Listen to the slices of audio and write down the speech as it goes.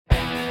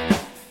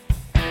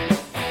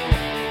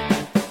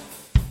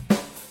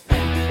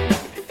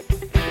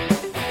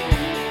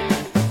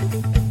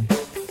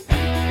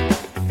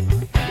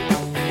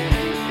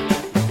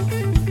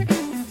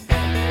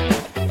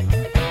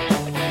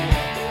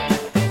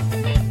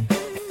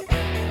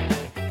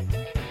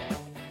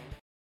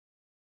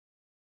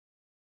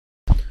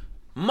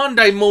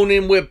Monday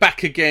morning, we're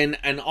back again,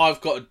 and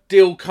I've got a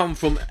deal come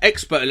from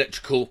Expert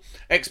Electrical.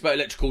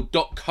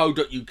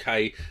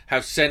 expertelectrical.co.uk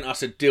have sent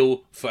us a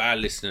deal for our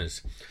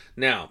listeners.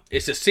 Now,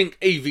 it's a Sync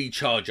EV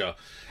charger.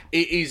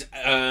 It is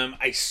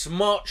a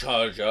smart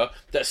charger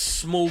that's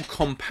small,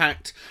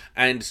 compact,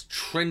 and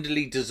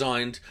trendily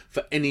designed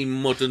for any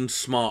modern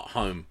smart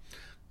home.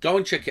 Go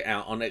and check it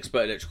out on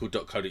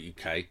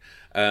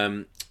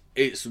expertelectrical.co.uk.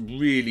 It's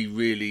really,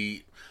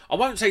 really, I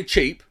won't say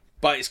cheap,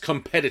 but it's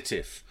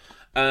competitive.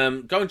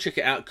 Go and check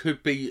it out.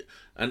 Could be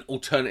an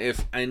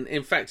alternative, and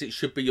in fact it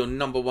should be your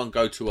number one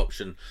go-to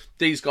option.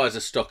 These guys are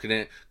stocking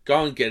it.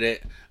 Go and get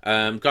it.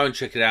 Go and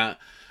check it out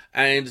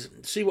and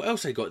see what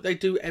else they got. They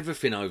do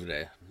everything over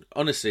there.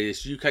 Honestly,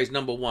 it's UK's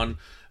number one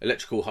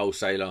electrical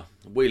wholesaler.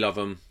 We love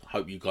them.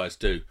 Hope you guys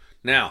do.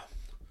 Now,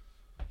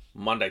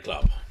 Monday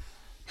Club.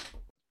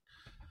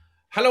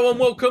 Hello and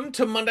welcome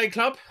to Monday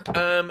Club.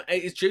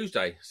 It is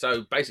Tuesday,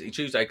 so basically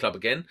Tuesday Club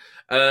again.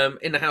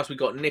 In the house we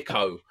got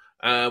Nico.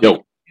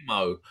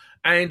 Mo,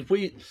 and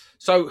we've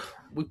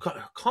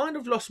kind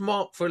of lost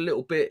Mark for a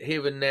little bit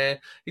here and there.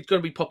 He's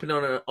going to be popping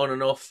on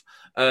and off.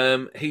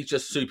 He's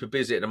just super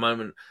busy at the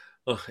moment.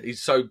 Oh, he's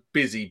so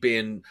busy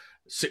being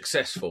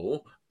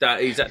successful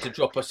that he's had to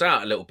drop us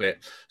out a little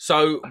bit.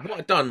 So what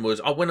I done was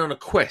I went on a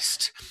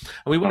quest,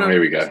 and we went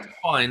to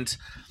find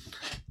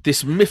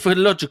this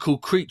mythological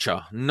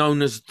creature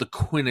known as the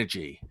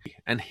Quinnergy.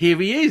 And here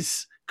he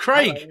is,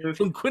 Craig. Hello.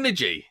 From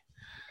Quinnergy.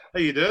 How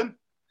you doing?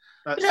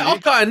 I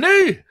kind of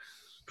knew.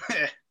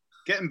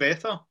 Getting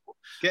better.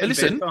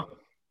 Listen.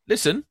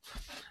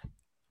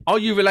 Are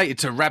you related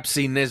to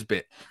Rabsy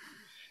Nesbitt?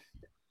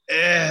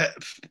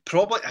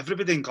 Probably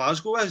everybody in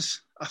Glasgow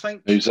is, I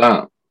think. Who's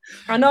that?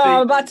 I know,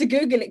 I'm about to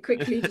Google it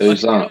quickly.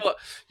 Who's that?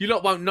 You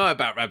lot won't know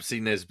about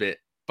Rabsy Nesbitt,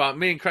 but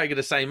me and Craig are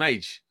the same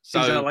age.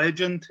 So he's a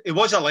legend. He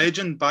was a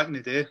legend back in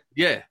the day.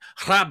 Yeah,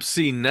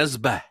 Rabsy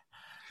Nesbitt.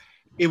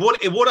 He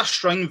wore a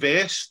string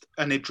vest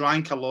and he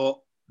drank a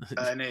lot.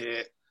 And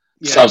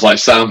Sounds like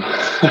Sam.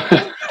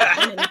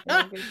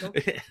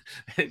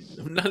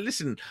 No,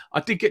 listen, I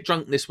did get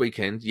drunk this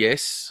weekend,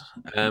 yes.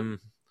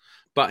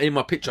 But in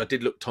my picture I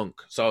did look tonk,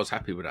 so I was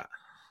happy with that.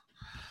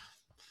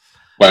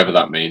 Whatever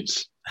that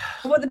means.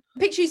 Well, the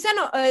picture you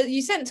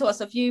sent to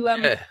us of you.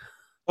 Yeah.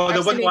 Oh,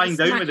 the one lying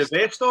down with the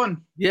vest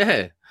on.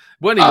 Yeah,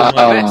 when he was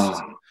my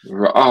vest.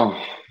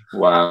 Oh,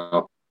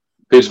 wow!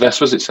 Whose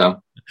vest was it,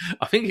 Sam?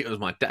 I think it was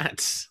my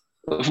dad's.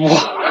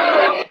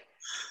 What?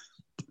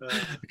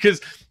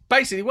 Because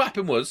basically, what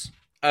happened was,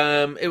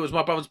 it was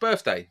my brother's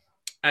birthday,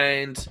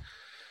 and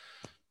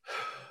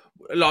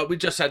like we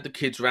just had the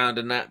kids round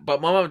and that.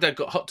 But my mum and dad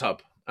got a hot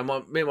tub. And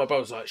me and my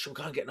brother was like, should we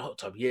go and get in a hot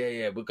tub?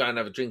 Yeah, we'll go and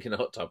have a drink in a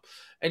hot tub.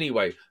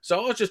 Anyway,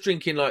 so I was just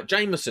drinking like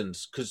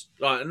Jameson's, because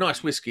like a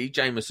nice whiskey,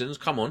 Jameson's,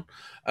 come on.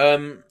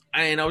 And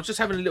I was just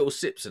having a little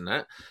sips and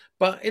that.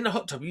 But in the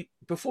hot tub,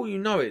 before you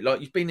know it, like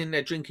you've been in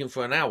there drinking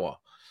for an hour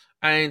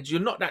and you're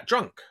not that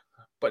drunk.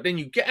 But then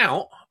you get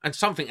out and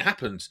something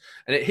happens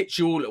and it hits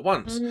you all at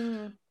once.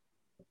 Mm.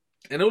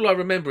 And all I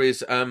remember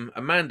is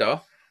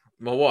Amanda,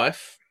 my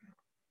wife,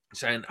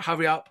 saying,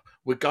 hurry up.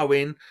 We're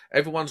going,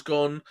 everyone's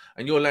gone,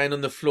 and you're laying on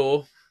the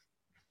floor.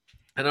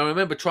 And I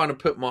remember trying to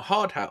put my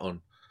hard hat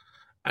on,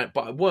 but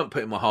I weren't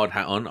putting my hard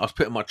hat on. I was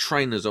putting my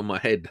trainers on my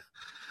head.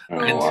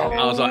 And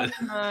I was like,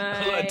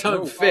 I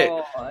don't fit.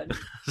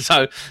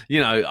 So,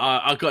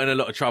 I got in a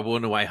lot of trouble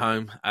on the way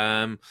home.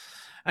 And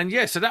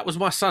yeah, so that was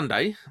my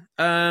Sunday.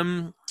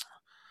 But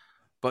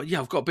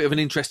yeah, I've got a bit of an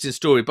interesting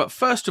story. But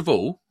first of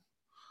all,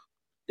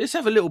 let's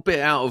have a little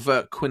bit out of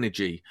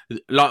Quinnergy.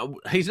 Like,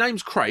 his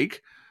name's Craig.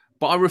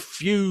 But I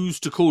refuse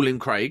to call him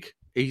Craig.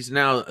 He's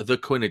now the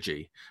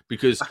Quinnergy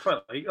because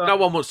no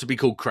one wants to be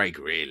called Craig,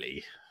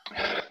 really.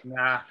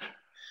 Nah.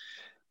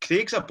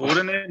 Craig's a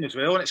boring name as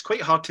well, and it's quite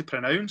hard to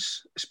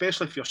pronounce,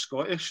 especially if you're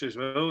Scottish as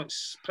well.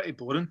 It's pretty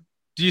boring.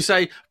 Do you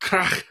say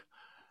Craig?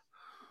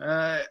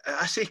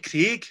 I say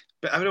Craig,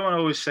 but everyone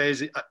always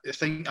says, I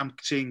think I'm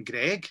saying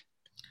Greg.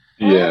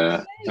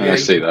 Yeah, I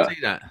see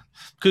that.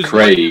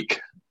 Craig.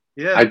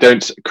 Yeah. I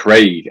don't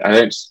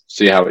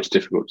see how it's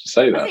difficult to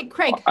say that. I think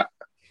Craig.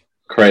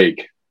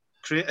 Craig.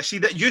 I see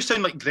that you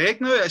sound like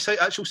Greg now. It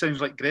actually sounds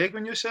like Greg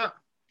when you say it.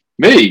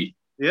 Me?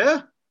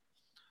 Yeah.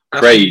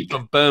 Craig.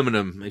 From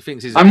Birmingham. He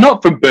thinks he's. I'm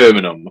not from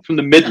Birmingham. I'm from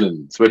the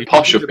Midlands. We're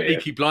posh up here.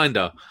 Peaky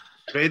Blinder.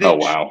 Oh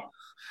wow!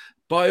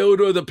 By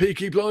order of the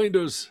Peaky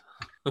Blinders.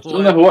 I'll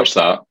never watch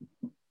that.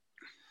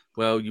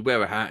 Well, you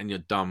wear a hat and you're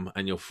dumb,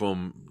 and you're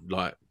from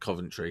like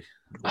Coventry.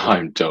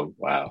 I'm dumb.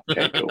 Wow.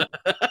 Okay, cool.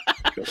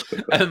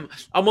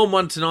 I'm on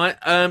one tonight.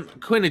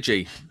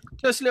 Quinnergy.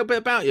 Tell us a little bit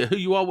about you, who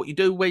you are, what you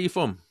do, where you're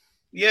from.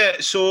 Yeah,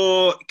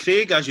 so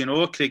Craig, as you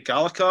know, Craig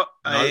Gallagher.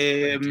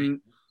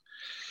 I'm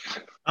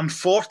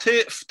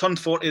 40, turned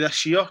 40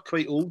 this year,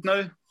 quite old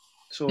now.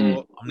 So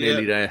I'm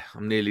nearly there.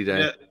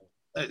 Yeah,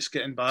 it's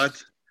getting bad.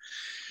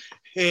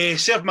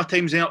 Served my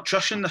time as an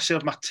electrician. I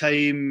served my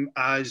time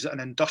as an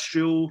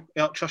industrial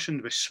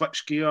electrician with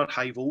switchgear,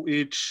 high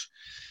voltage.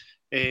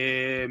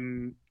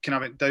 Kind of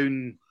went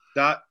down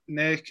that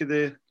neck of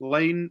the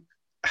line.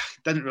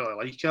 Didn't really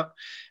like it.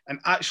 And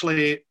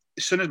actually,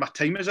 as soon as my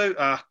time was out,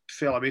 I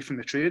fell away from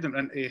the trade and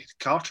went into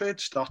car trade,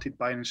 started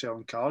buying and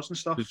selling cars and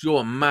stuff. Because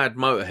you're a mad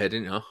motorhead,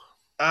 aren't you?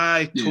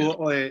 I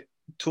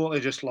totally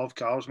just love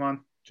cars, man.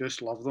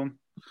 Just love them.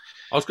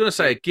 I was going to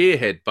say a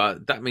gearhead,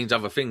 but that means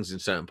other things in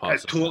certain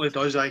parts. It totally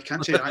does. I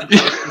can't say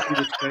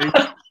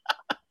that.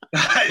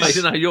 Like,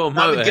 you know, you're a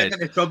Getting motorhead.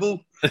 into trouble.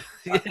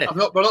 Yeah.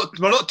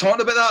 We're not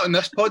talking about that on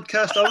this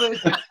podcast, are we?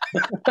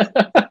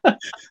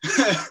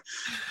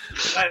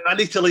 I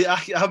need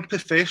to I'm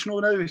professional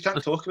now. We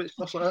can't talk about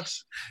stuff like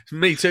this.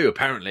 Me too,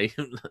 apparently.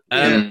 You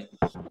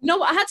know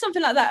what? I had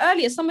something like that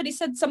earlier. Somebody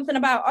said something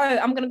about,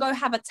 I'm going to go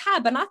have a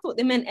tab. And I thought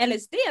they meant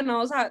LSD. And I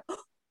was like,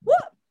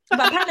 what?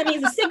 But apparently it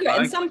means a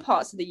cigarette in some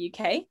parts of the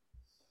UK.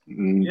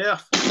 Yeah.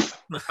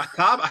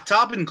 A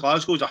tab in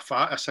Glasgow is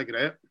a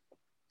cigarette.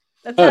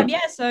 A tab,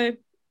 yeah. So,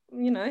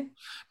 you know.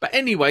 But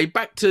anyway,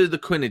 back to the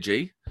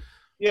Quinergy.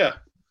 Yeah.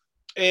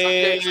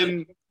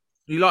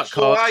 You like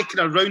so cars? I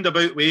kind of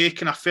roundabout way,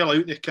 kind of fell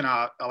out the kind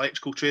of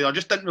electrical trade. I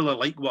just didn't really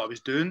like what I was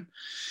doing.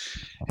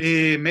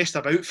 Messed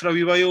about for a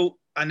wee while,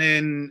 and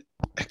then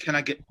I kind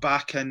of get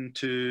back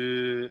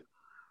into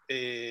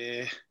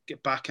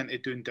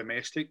doing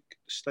domestic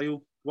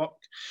style work.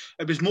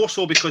 It was more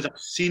so because I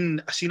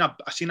seen a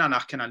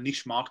kind of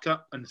niche market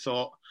and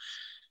thought,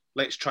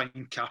 let's try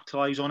and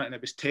capitalise on it. And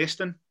it was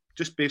testing,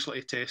 just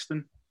basically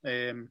testing.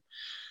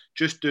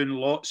 Just doing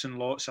lots and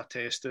lots of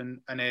testing,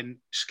 and then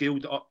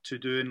scaled it up to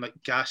doing like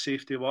gas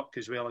safety work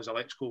as well as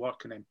electrical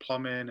work, and then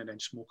plumbing, and then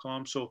smoke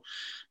alarms. So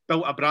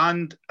built a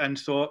brand and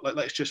thought, like,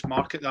 let's just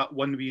market that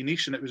one wee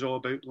niche, and it was all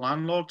about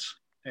landlords.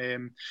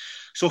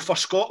 So for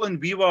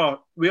Scotland, where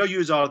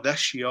you are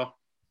this year,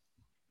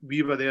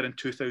 we were there in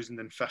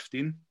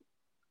 2015.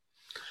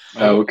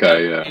 Oh,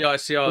 okay, yeah.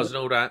 EICRs and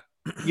all that.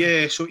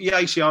 Yeah, so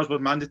EICRs were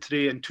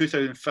mandatory in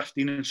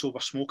 2015, and so were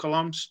smoke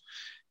alarms.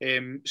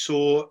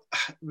 So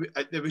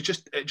it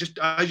just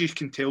as you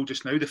can tell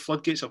just now, the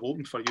floodgates have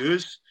opened for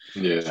years.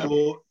 Yeah.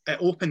 So it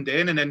opened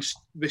then, and then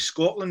with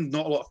Scotland,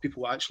 not a lot of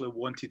people actually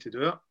wanted to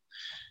do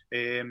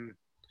it.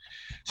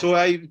 So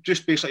I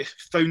just basically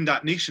found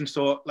that niche and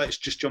thought, let's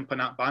just jump on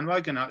that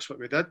bandwagon. That's what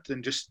we did,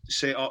 and just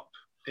set up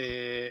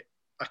a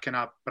kind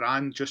of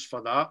brand just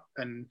for that,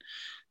 and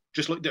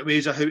just looked at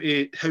ways of how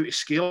to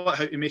scale it,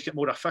 how to make it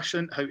more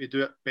efficient, how to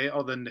do it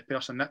better than the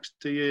person next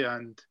to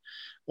you,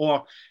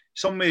 or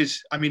some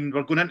ways, I mean,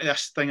 we're going into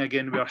this thing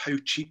again where how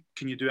cheap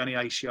can you do any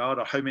ICR,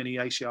 or how many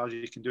ICRs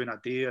you can do in a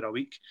day or a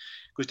week.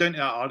 It goes down to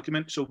that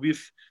argument. So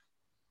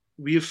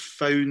we've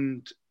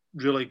found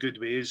really good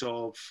ways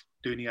of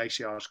doing the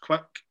ICRs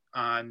quick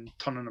and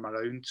turning them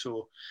around.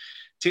 So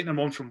taking them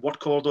on from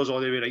work orders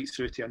all the way right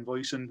through to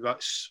invoicing,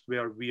 that's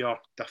where we are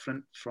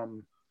different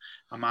from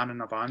a man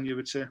in a van, you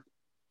would say.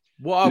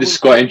 This is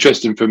quite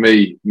interesting for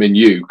me and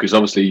you, because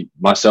obviously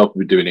myself,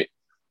 we've been doing it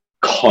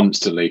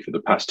constantly for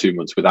the past 2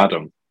 months with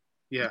Adam.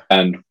 Yeah.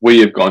 And we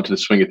have got into the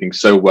swing of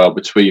things so well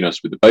between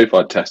us, with both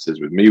our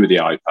testers, with me with the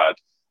iPad.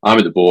 I'm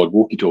at the board,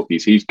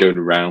 walkie-talkies, he's going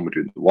around, we're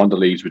doing the Wander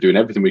Leagues, we're doing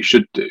everything we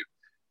should do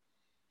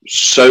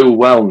so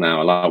well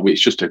now. Like,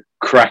 it's just a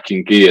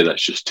cracking gear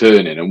that's just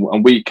turning,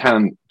 and we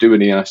can do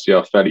an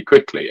EICR fairly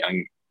quickly.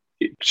 And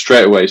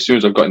straight away, as soon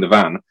as I've got in the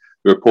van,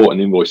 the report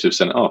and invoice have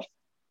sent it off.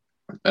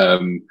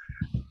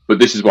 But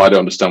this is what I don't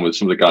understand with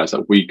some of the guys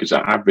that because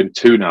I've been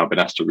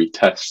asked to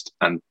retest,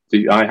 and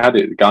I had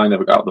it. The guy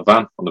never got out of the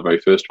van on the very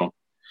first one.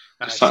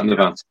 Just sat in the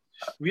van.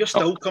 We are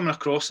still coming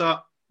across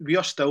that. We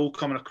are still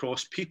coming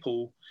across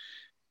people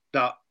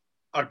that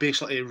are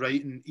basically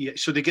writing.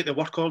 So they get the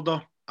work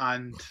order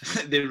and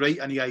they write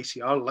an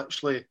EICR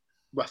literally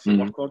with the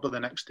work order the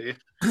next day.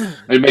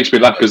 It makes me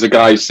laugh because the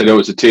guy said, "Oh,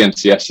 it's a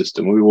TNCS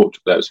system." When we walked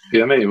up there, it was a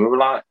PME, and we were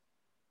like,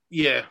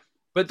 "Yeah."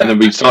 But and then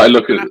we started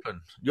looking at it.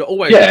 You're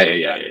always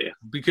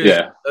because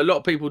a lot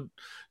of people,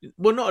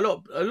 well, not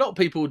a lot of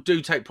people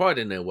do take pride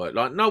in their work.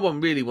 Like, no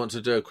one really wants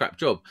to do a crap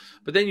job,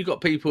 but then you've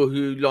got people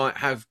who like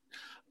have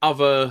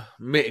other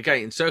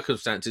mitigating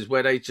circumstances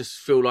where they just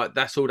feel like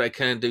that's all they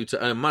can do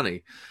to earn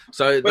money.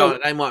 So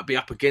like, they might be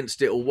up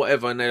against it or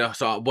whatever, and they're like,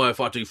 well,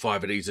 if I do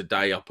 5 of these a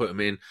day, I'll put them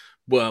in.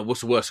 Well,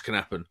 what's the worst that can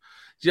happen?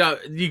 You know,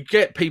 you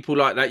get people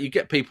like that. You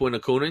get people in a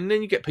corner, and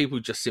then you get people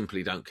who just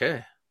simply don't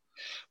care.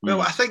 Well,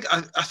 I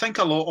think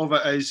a lot of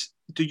it is,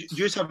 do you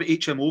just have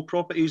HMO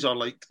properties, or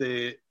like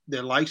the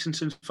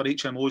licensing for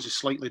HMOs is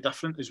slightly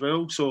different as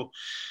well? So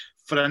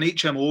for an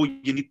HMO,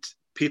 you need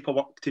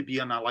paperwork to be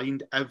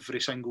aligned every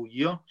single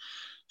year.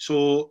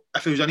 So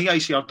if it was an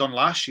EICR done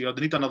last year,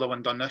 they need another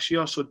one done this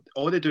year. So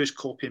all they do is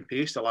copy and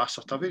paste the last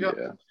certificate,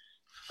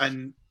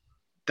 and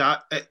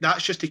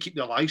that's just to keep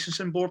the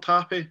licensing board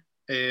happy.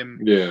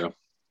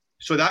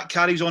 So that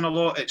carries on a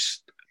lot.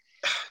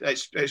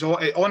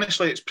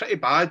 Honestly, it's pretty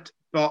bad,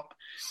 but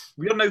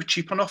we're now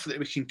cheap enough that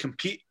we can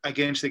compete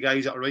against the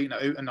guys that are writing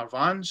it out in their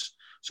vans.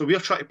 So we're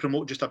trying to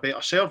promote just a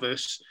better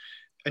service,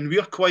 and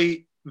we're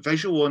quite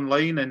visual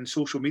online and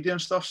social media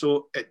and stuff.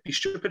 So it'd be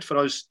stupid for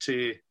us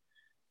to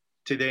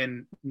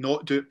then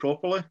not do it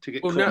properly to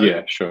get.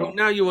 Well,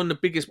 now you're on the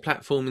biggest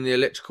platform in the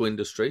electrical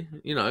industry.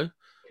 You know,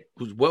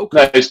 welcome.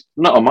 No, it's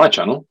not on my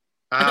channel.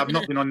 I've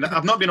not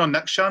been on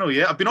Nick's channel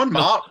yet. I've been on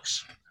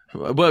Mark's.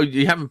 Well,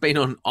 you haven't been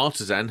on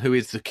Artisan, who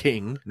is the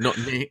king, not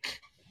Nick.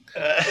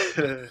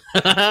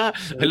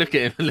 Look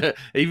at him. Look,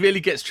 he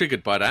really gets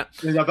triggered by that.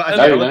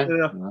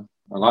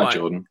 I like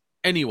Jordan.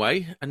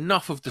 Anyway,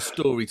 enough of the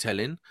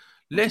storytelling.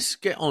 Let's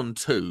get on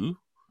to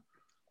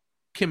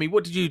Kimmy.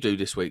 What did you do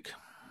this week?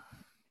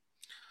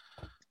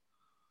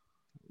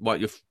 What,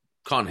 you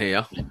can't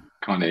hear?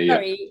 Can't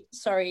hear you.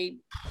 Sorry.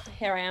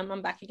 Here I am.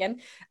 I'm back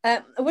again.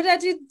 What did I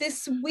do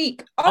this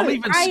week? I'm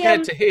even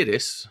scared to hear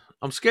this.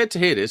 I'm scared to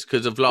hear this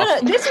because of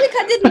last. This week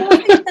I did more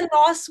things than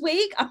last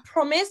week. I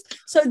promise.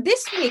 So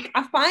this week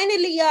I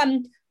finally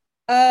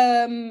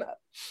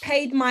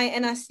paid my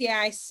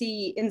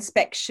NICIC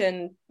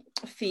inspection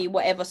fee,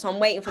 whatever. So I'm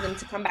waiting for them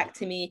to come back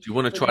to me. Do you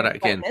want to try that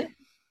again?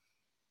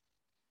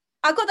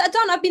 I got that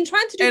done. I've been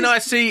trying to do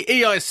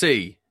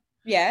NICEIC.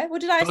 Yeah.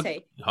 What did I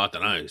say? I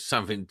don't know.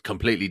 Something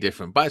completely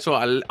different. But it's all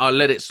right. I'll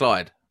let it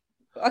slide.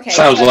 Okay.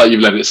 Sounds like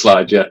you've let it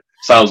slide. Yeah.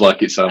 Sounds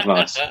like it. Sounds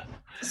nice.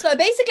 So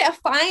basically, I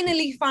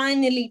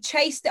finally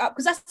chased it up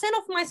because I sent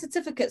off my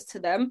certificates to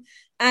them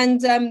and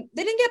they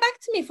didn't get back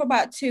to me for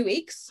about 2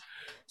 weeks.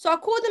 So I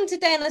called them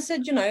today and I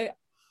said,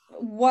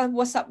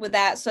 what's up with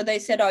that? So they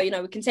said,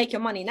 we can take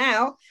your money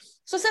now.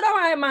 So I said, all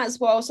right, I might as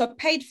well. So I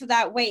paid for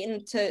that,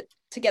 waiting to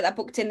get that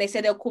booked in. They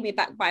said they'll call me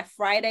back by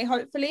Friday,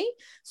 hopefully.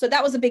 So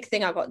that was a big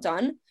thing I got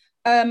done.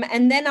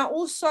 And then I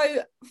also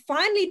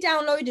finally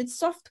downloaded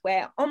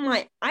software on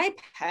my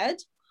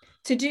iPad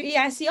to do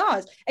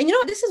EICRs. And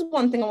this is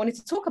one thing I wanted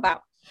to talk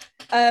about.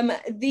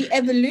 The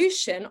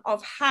evolution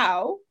of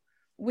how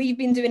we've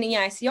been doing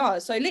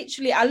EICRs. So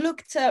literally I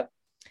looked at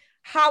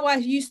how I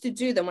used to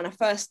do them when I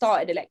first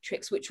started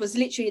electrics, which was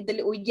literally the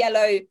little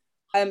yellow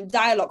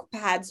dialogue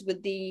pads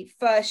with the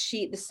first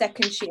sheet, the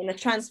second sheet, and a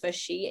transfer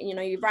sheet. And,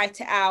 you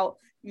write it out,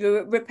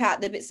 you rip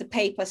out the bits of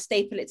paper,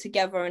 staple it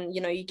together, and,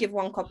 you give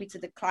one copy to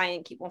the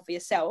client, keep one for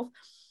yourself.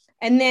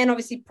 And then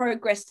obviously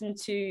progressed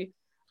into...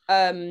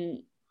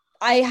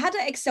 I had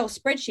an Excel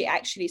spreadsheet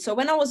actually. So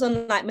when I was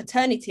on like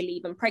maternity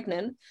leave and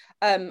pregnant,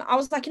 I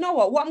was like,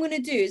 what I'm going to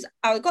do is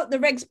I got the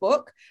regs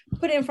book,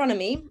 put it in front of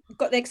me,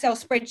 got the Excel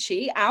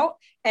spreadsheet out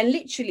and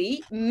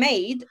literally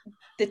made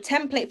the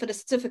template for the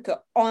certificate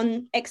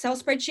on Excel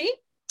spreadsheet.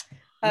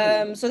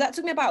 So that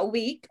took me about a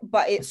week,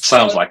 but it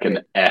sounds like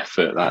an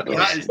effort. That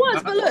does.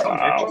 But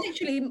look,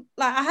 literally,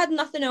 like I had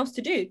nothing else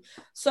to do.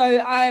 So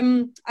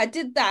I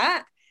did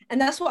that,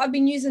 and that's what I've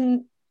been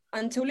using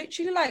until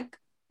literally like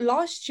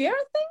last year,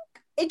 I think.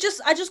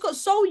 I just got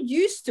so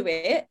used to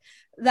it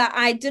that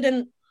I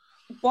didn't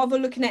bother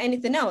looking at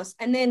anything else.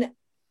 And then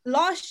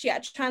last year I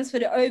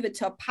transferred it over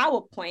to a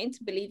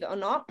PowerPoint, believe it or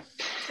not.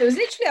 So it was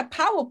literally a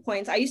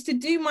PowerPoint I used to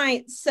do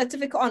my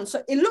certificate on.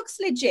 So it looks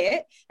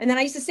legit. And then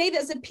I used to save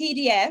it as a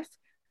PDF.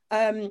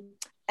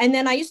 And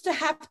then I used to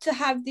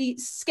have the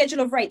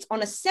schedule of rates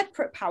on a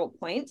separate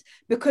PowerPoint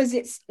because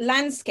it's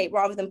landscape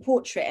rather than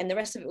portrait, and the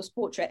rest of it was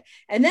portrait.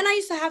 And then I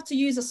used to have to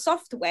use a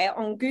software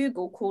on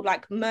Google called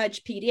like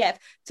Merge PDF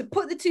to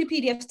put the two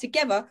PDFs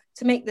together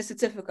to make the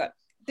certificate.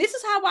 This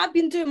is how I've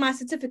been doing my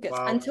certificates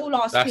until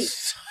last week.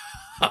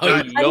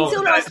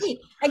 Until last week.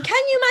 And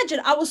can you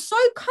imagine? I was so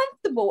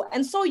comfortable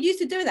and so used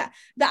to doing that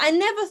I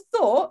never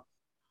thought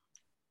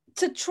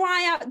to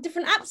try out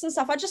different apps and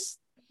stuff.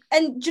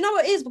 And do you know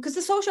what it is? Because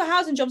the social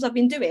housing jobs I've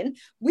been doing,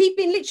 we've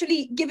been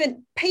literally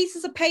given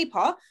pieces of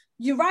paper.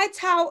 You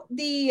write out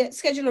the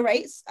scheduler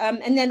rates,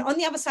 and then on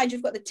the other side,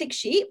 you've got the tick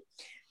sheet.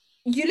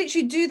 You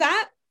literally do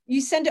that. You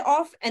send it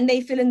off, and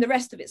they fill in the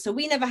rest of it. So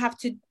we never have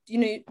to,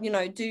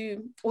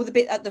 do all the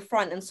bit at the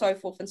front and so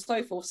forth and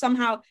so forth.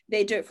 Somehow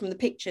they do it from the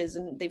pictures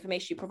and the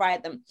information you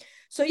provide them.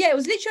 So yeah, it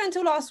was literally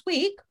until last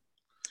week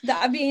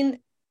that I've been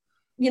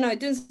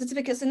doing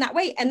certificates in that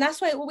way. And that's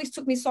why it always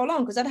took me so long,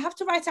 because I'd have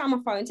to write it on my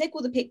phone, take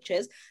all the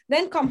pictures,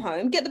 then come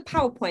home, get the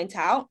PowerPoint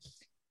out,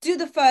 do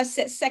the first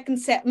set, second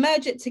set,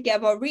 merge it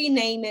together,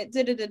 rename it,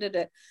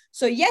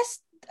 So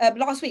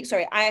last week,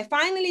 I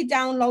finally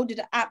downloaded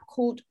an app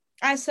called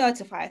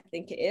iCertify, I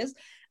think it is.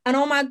 And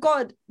oh my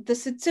God, the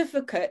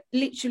certificate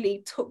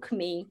literally took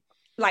me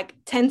like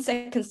 10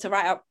 seconds to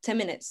write up, 10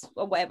 minutes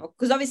or whatever.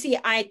 Because obviously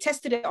I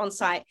tested it on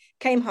site,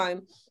 came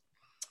home,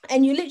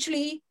 and you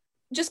literally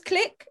just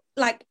click.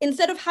 Like,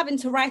 instead of having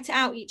to write it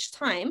out each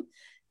time,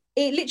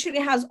 it literally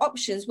has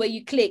options where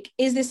you click,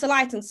 is this a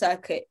lighting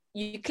circuit?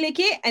 You click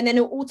it and then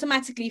it'll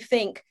automatically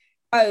think,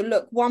 oh,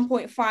 look,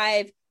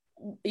 1.5,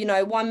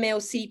 1 mil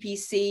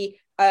CPC.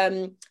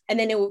 And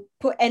then it will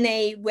put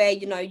NA where,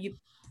 you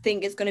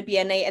think it's going to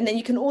be NA. And then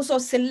you can also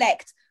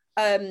select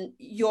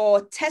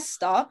your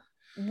tester,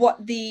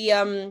 what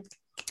the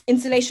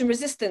insulation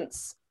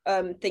resistance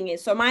thing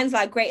is. So mine's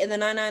like greater than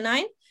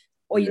 999.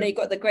 Or, you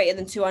got the greater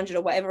than 200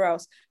 or whatever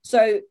else.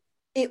 So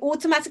it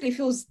automatically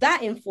fills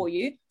that in for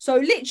you. So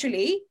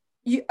literally,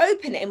 you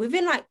open it and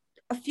within like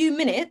a few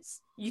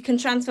minutes, you can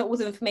transfer all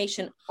the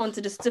information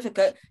onto the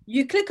certificate.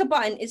 You click a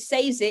button, it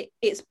saves it.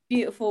 It's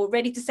beautiful,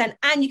 ready to send.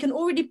 And you can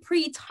already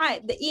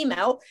pre-type the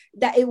email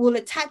that it will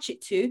attach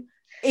it to.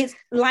 It's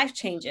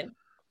life-changing.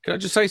 Can I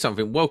just say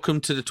something?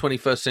 Welcome to the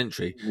 21st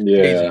century.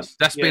 Yeah. Jesus,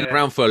 that's been Yeah.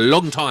 around for a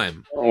long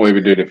time. Oh, we've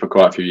been doing it for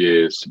quite a few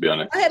years, to be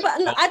honest. Okay, but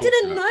I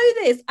didn't know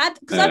this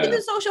because I've been Yeah.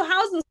 in social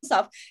housing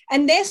stuff,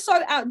 and they're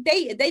so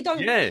outdated. They don't.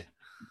 Yeah. Do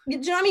you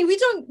know what I mean?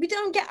 We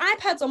don't get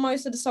iPads on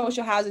most of the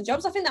social housing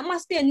jobs. I think that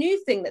must be a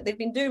new thing that they've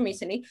been doing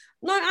recently.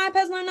 No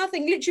iPads, no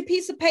nothing. Literally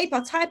piece of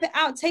paper, type it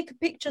out, take a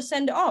picture,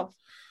 send it off.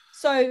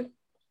 So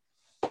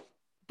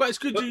But it's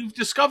good you've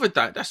discovered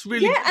that. That's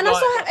really yeah, good. and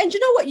also and you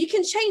know what? You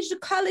can change the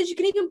colors. You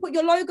can even put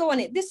your logo on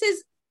it. This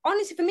is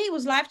honestly for me, it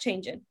was life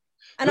changing.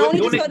 And I only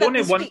discovered that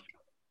this week.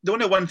 The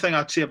only one thing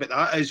I'd say about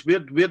that is where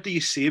do you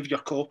save your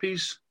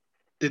copies?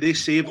 Do they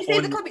save You save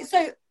on the copy.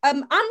 So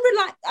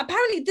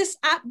apparently this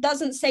app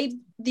doesn't save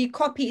the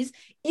copies.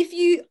 If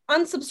you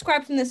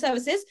unsubscribe from the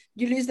services,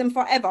 you lose them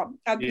forever.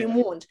 I've been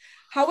warned.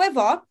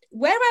 However,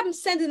 where I'm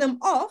sending them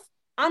off,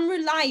 I'm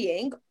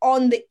relying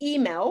on the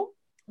email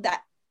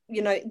that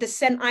the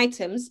sent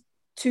items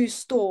to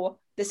store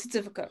the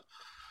certificate.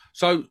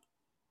 So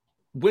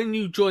when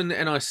you join the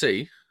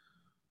NIC,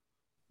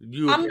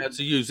 you'll be able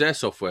to use their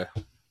software.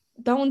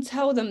 Don't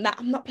tell them that.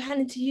 I'm not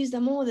planning to use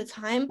them all the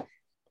time.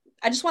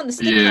 I just want the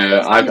sticker.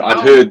 Yeah,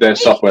 I've heard their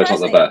software's not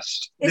the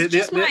best. It's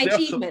just my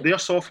achievement. Their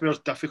software's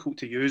difficult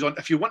to use.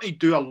 If you want to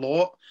do a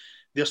lot,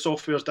 their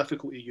software's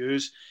difficult to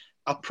use.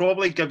 I'll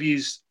probably give you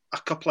a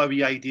couple of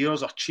wee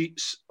ideas or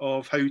cheats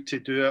of how to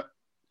do it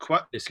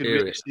quick and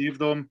really save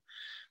them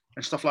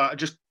and stuff like that. I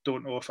just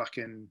don't know if I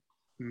can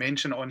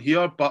mention it on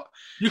here, but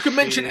you can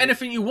mention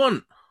anything you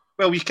want.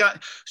 Well, you can't.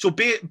 So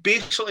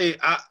basically,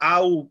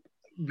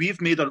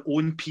 we've made our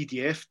own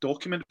PDF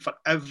document for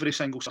every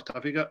single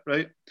certificate,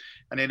 right?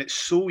 And then it's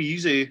so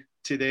easy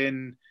to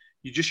then,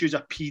 you just use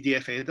a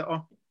PDF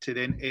editor to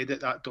then edit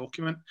that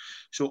document.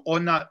 So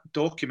on that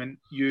document,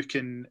 you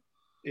can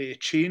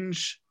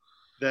change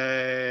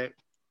the,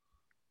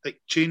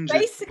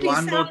 basically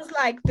sounds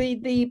like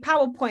the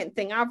PowerPoint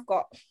thing I've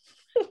got.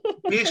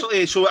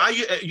 Basically, so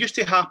it used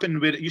to happen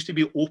where it used to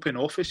be open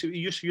office we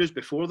used to use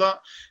before that,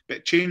 but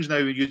it changed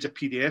now. We use a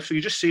PDF, so you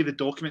just save the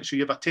document. So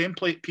you have a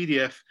template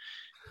PDF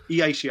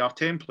EICR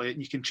template,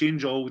 and you can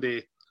change all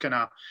the kind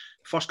of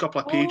first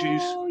couple of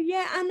pages. Oh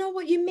yeah, I know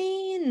what you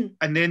mean.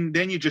 And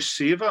then you just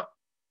save it.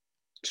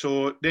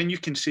 So then you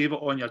can save it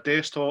on your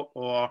desktop,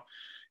 or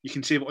you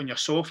can save it on your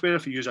software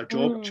if you use a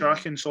job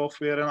tracking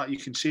software and that. You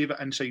can save it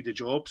inside the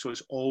job, so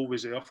it's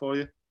always there for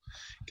you.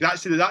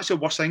 That's the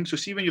worst thing. So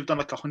see when you've done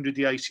like 100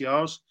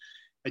 EICRs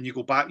and you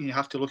go back and you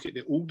have to look at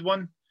the old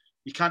one,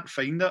 you can't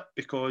find it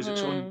because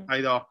it's on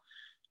either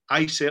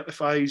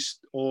iCertifies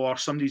or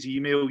somebody's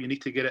email. You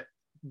need to get it.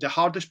 The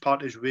hardest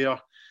part is where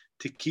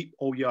to keep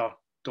all your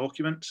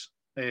documents.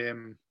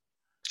 The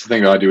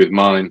thing I do with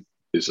mine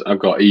is I've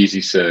got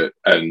EasyCert,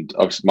 and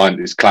obviously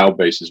mine is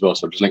cloud-based as well,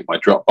 so I've just linked my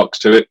Dropbox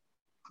to it.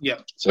 Yeah.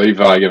 So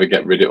if I ever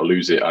get rid of it or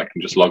lose it, I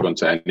can just log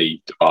onto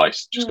any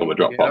device, just go on my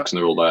Dropbox, and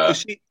they're all there.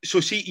 So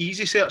see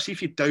EasyCert, see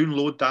if you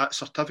download that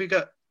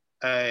certificate,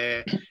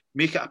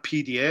 make it a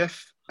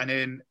PDF, and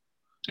then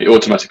it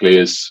automatically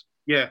is.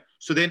 Yeah.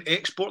 So then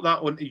export that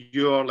onto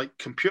your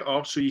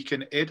computer so you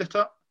can edit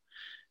it.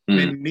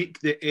 Then make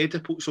the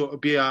editable, so it'll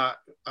be a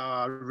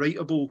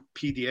writable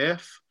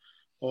PDF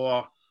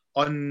or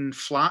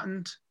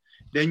unflattened.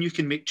 Then you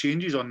can make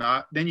changes on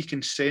that. Then you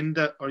can send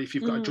it, or if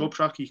you've got a job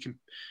tracker, you can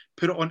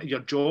put it onto your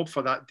job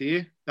for that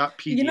day, that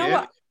PDF. You know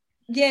what?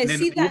 Yeah,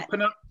 see that.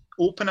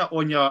 Open it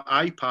on your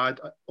iPad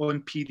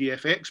on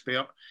PDF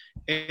Expert,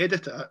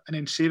 edit it, and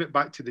then save it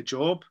back to the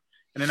job.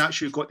 And then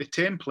actually you've got the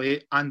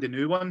template and the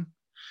new one.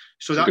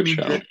 So that means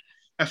that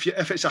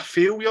if it's a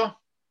failure,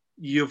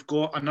 you've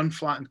got an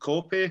unflattened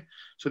copy,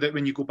 so that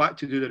when you go back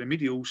to do the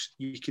remedials,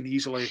 you can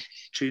easily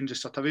change the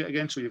certificate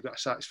again, so you've got a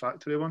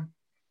satisfactory one.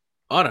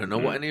 I don't know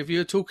what any of you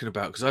are talking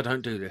about because I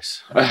don't do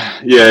this.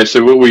 Yeah,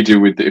 so what we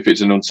do if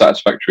it's an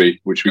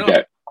unsatisfactory, which we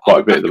get quite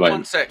a bit at the moment.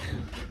 1 sec.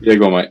 Yeah,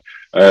 go on,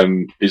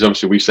 mate. Is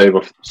obviously we send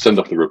off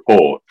the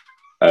report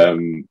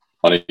on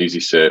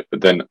EasyCert,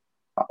 but then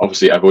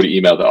obviously I've already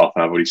emailed it off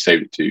and I've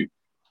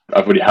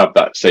already have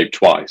that saved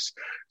twice.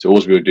 So all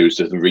we would do is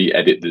just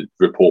re-edit the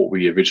report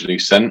we originally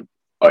sent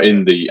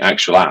in the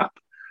actual app,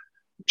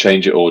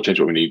 change what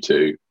we need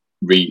to,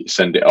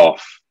 re-send it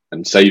off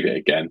and save it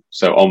again.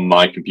 So on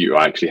my computer,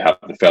 I actually have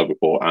the failed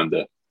report and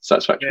the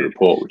satisfactory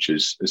report, which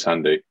is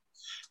handy.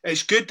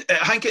 It's good.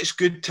 I think it's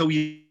good till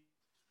you...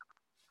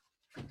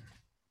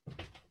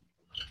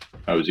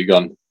 Oh, has he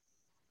gone?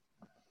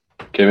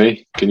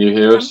 Kimmy, can you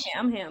hear us?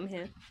 I'm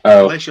here.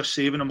 Oh. Unless you're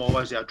saving them all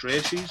as the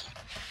addresses.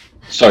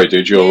 Sorry,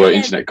 dude, your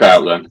internet cut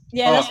out then.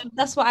 Yeah,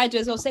 that's what I do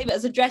as well. Save it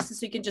as addresses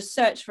so you can just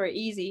search for it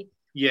easy.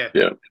 Yeah.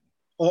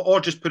 Or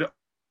just put it...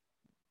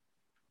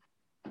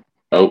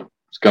 Oh,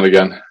 it's gone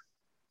again.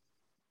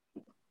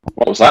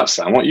 What was that,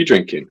 Sam? What are you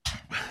drinking?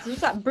 Was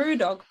that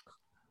Brewdog?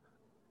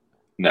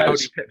 No.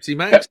 Pepsi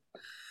Max.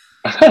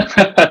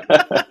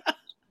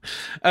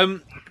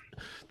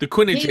 The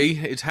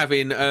Quinergy is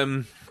having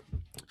Quinergy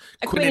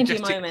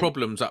kinetic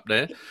problems up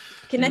there.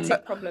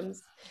 Kinetic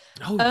problems.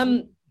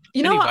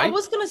 You know what I Anyway.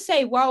 was gonna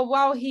say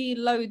while he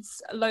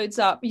loads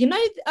up. You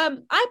know,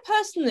 I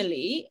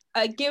personally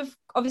give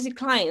obviously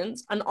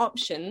clients an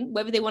option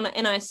whether they want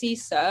an NIC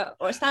cert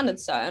or a standard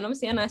cert, and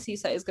obviously NIC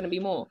cert is going to be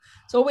more.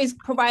 So always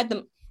provide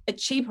them a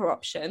cheaper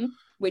option,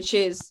 which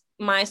is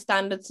my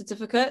standard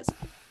certificates,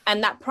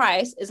 and that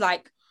price is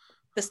like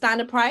the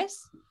standard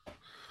price.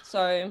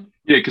 So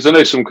Yeah, because I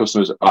know some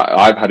customers,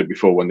 I've had it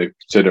before when they've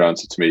turned around and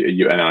said to me, "Are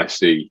you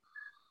NIC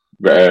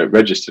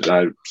registered?" And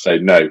I say,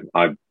 "No,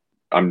 I'm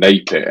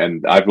NAPIT,"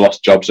 and I've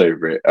lost jobs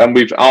over it. And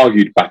we've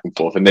argued back and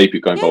forth, and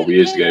NAPIT got involved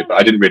years ago, but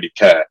I didn't really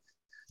care,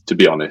 to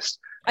be honest.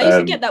 I used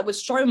to get that with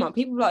Stroma.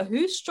 People were like,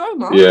 "Who's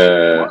Stroma?"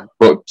 Yeah, What?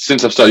 but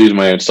since I've started using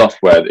my own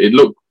software,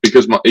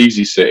 because my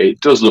EasySit, it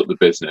does look the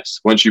business.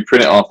 Once you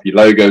print it off, your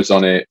logo's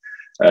on it,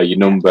 your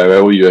number,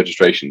 all your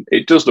registration,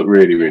 it does look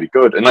really, really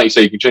good. And like you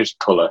say, you can change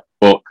the colour,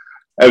 but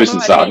ever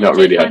since that, I've not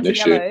really had an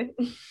issue.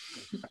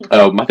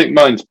 I think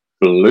mine's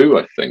blue,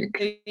 I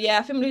think. Yeah,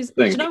 I think blue's.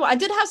 Do you know what? I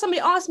did have somebody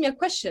ask me a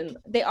question.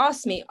 They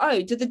asked me,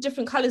 "Oh, do the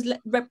different colours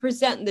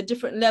represent the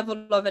different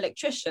level of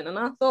electrician?" And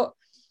I thought,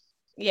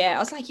 yeah, I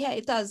was like, yeah,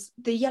 it does.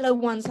 The yellow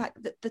one's like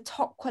the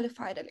top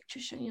qualified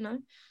electrician, you know?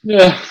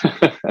 Yeah.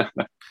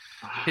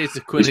 Here's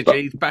the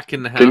Quinity back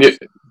in the house.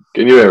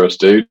 Can you hear us,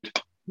 dude?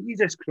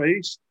 Jesus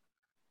Christ.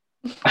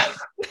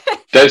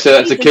 Don't say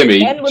that to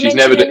Kimmy.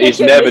 He's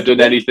never done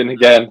anything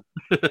again.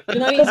 You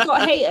know, he's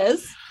got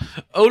haters.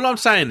 All I'm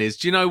saying is,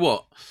 do you know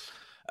what?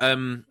 I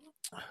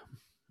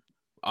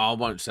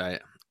won't say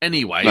it.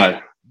 Anyway,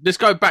 No. Let's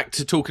go back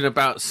to talking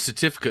about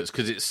certificates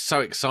because it's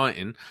so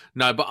exciting.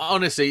 No, but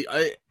honestly,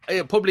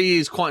 it probably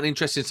is quite an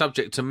interesting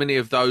subject to many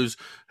of those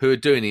who are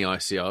doing the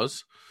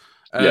ICRs.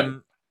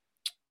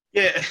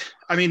 Yeah,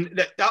 I mean,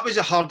 that was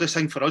the hardest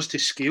thing for us to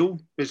scale.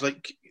 Was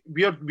like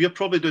we're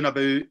probably doing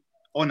about,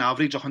 on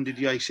average, 100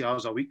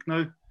 EICRs a week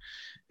now.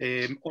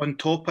 On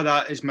top of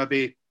that is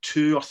maybe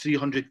 200 or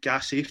 300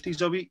 gas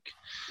safeties a week.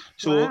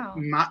 So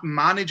Wow.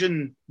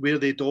 Managing where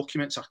the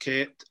documents are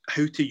kept,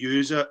 how to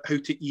use it, how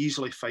to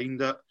easily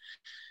find it,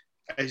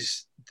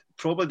 is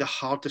probably the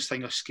hardest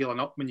thing of scaling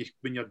up when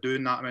you're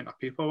doing that amount of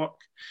paperwork.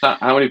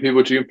 How many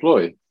people do you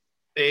employ?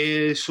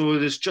 So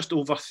there's just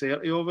over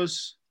 30 of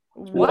us.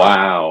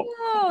 Wow.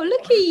 Oh,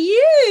 look at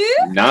you.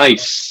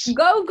 Nice.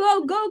 Go,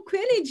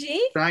 Quilly.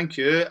 Thank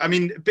you. I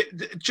mean,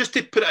 just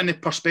to put it in the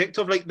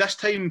perspective, like this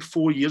time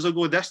 4 years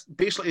ago, this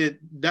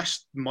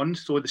month,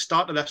 so the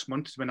start of this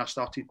month is when I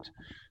started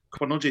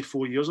Quirnergy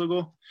 4 years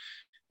ago.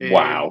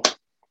 Wow.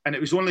 And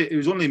it was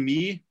only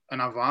me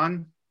and a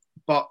van,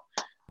 but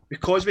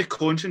because we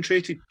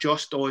concentrated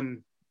just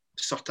on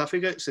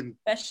certificates and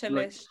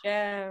Specialist,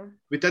 yeah.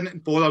 we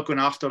didn't bother going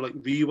after like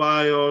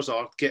rewires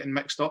or getting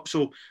mixed up,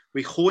 so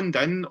we honed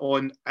in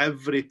on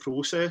every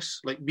process.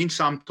 Like me and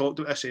Sam talked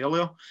about this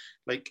earlier,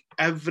 like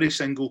every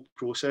single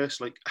process,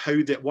 like how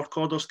the work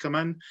orders come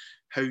in,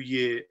 how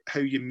you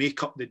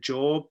make up the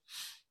job,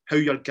 how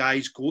your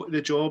guys go to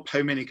the job,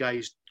 how many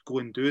guys go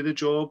and do the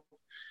job,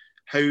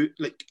 how,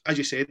 like as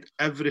you said,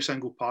 every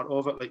single part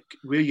of it, like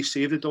where you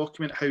save the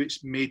document, how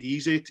it's made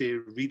easy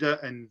to read it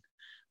and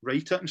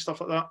write it and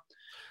stuff like that.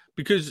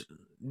 Because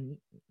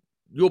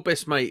your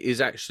best mate is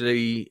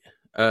actually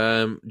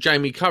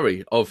Jamie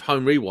Curry of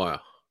Home Rewire.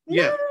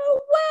 Yeah. No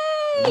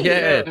way.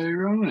 Yeah. Oh,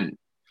 right.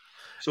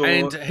 So,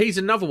 And he's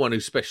another one who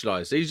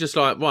specialised. He's just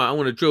like, right, I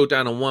want to drill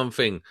down on one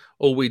thing.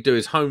 All we do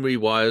is home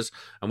rewires,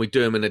 and we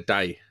do them in a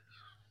day.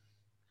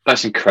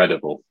 That's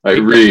incredible.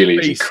 It really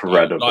is Beast,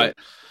 incredible. Like,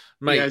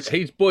 mate, Yeah,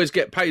 his boys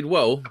get paid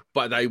well,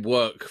 but they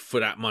work for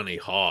that money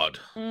hard.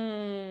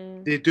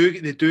 they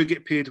do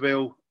get paid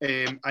well,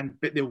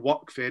 but they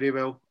work very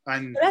well.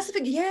 And But that's the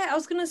thing. Yeah, I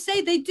was gonna say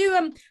they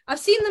do. I've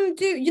seen them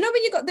do. You know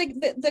when you got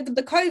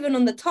the coven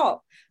on the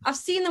top. I've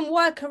seen them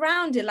work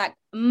around it like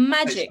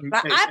magic.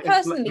 Like I it's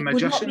personally like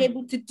would not be magician.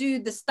 able to do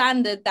the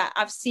standard that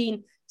I've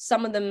seen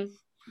some of them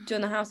do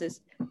in the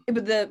houses.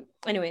 But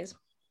anyways.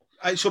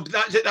 so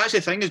that's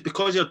the thing, is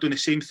because you're doing the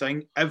same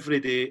thing every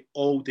day,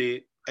 all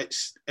day.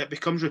 It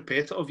becomes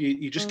repetitive.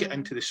 You just get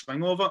into the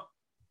swing of it.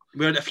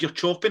 Where if you're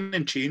chopping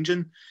and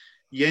changing,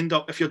 you end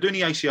up, if you're doing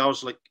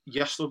EICRs like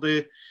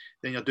yesterday,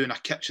 then you're doing a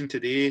kitchen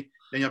today,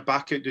 then you're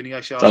back out doing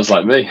EICRs. Sounds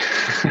like me.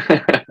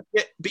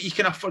 Yeah, but you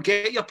kind of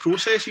forget your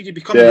process. You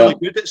become really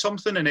good at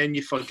something and then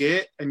you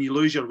forget and you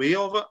lose your way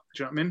of it.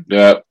 Do you know what I mean?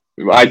 Yeah,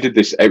 I did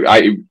this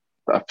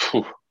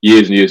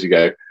years and years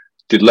ago.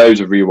 Did loads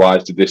of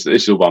rewires. Did this.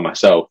 This is all by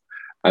myself.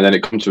 And then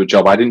it comes to a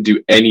job. I didn't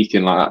do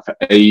anything like that for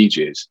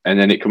ages. And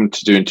then it comes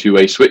to doing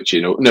two-way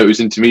switching. It was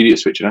intermediate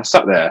switching. I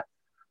sat there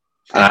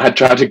and I had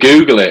tried to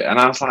Google it. And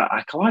I was like,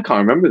 I can't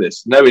remember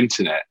this. No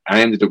internet. I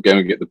ended up going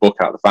and get the book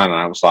out of the fan. And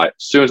I was like,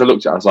 as soon as I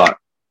looked at it, I was like,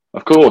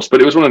 of course.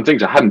 But it was one of the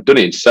things, I hadn't done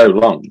it in so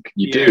long.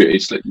 You do it.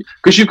 It's like,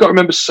 because you've got to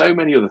remember so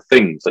many other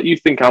things. Like you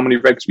think how many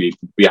regs we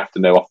have to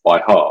know off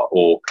by heart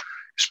or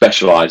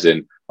specialise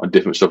in on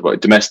different stuff. Like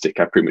domestic,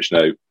 I pretty much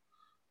know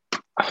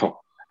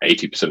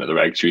 80% of the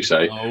regs, should we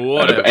say.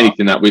 Oh, but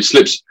anything that with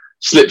slips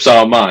slips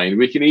our mind,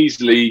 we can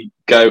easily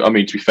go. I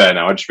mean, to be fair,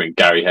 now I just ring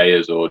Gary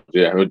Hayes or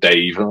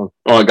Dave. Oh,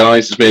 all right,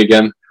 guys, it's me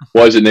again.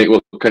 Why is it, Nick?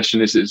 What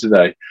question is it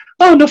today?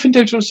 Oh, nothing,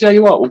 Dave. Just want to see how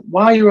you are. Well,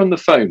 why are you on the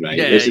phone, mate?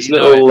 Yeah, It's this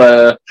little.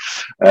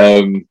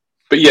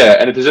 But yeah,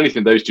 and if there's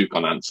anything those two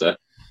can't answer,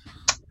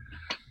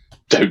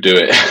 don't do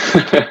it.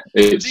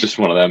 It's just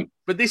one of them.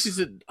 But this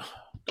is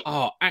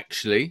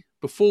actually,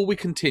 before we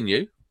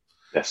continue,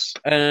 Yes.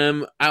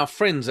 our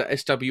friends at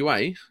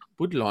SWA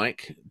would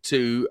like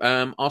to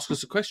ask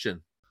us a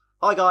question.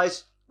 Hi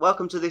guys,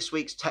 welcome to this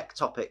week's tech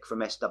topic from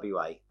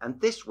SWA. And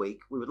this week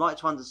we would like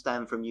to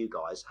understand from you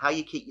guys how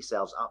you keep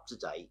yourselves up to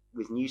date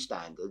with new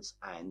standards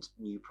and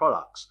new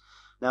products.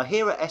 Now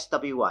here at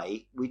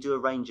SWA we do a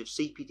range of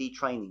CPD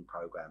training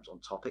programs on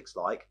topics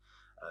like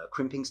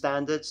crimping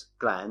standards,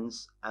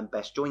 glands and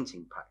best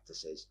jointing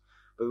practices.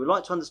 But we'd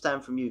like to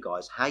understand from you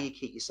guys how you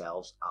keep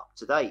yourselves up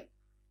to date.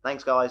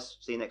 Thanks guys,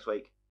 see you next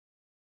week.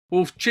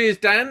 Well, cheers,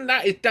 Dan.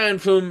 That is Dan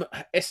from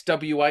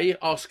SWA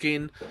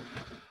asking,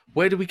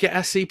 where do we get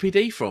our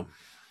CPD from?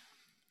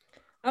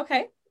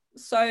 Okay,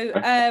 so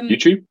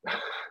YouTube.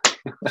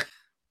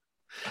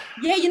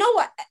 yeah, you know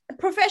what?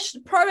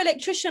 Pro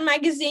Electrician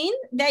Magazine.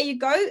 There you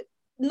go.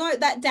 Note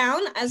that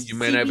down as You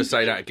may never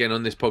say that again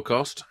on this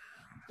podcast.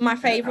 my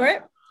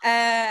favorite.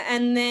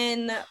 And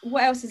then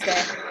what else is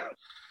there?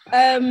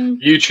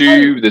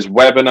 YouTube. There's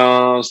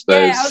webinars.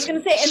 There's I was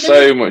going to say, and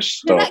so much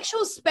stuff. There's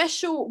actual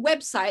special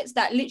websites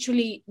that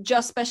literally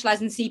just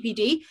specialize in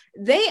CPD.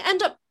 They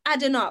end up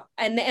adding up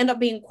and they end up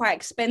being quite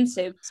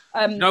expensive.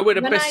 Know where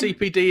the best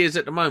CPD is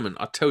at the moment?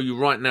 I'll tell you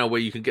right now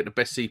where you can get the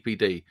best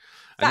CPD.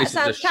 That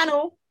sounds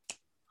channel.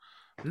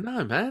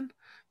 No, man.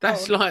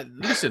 That's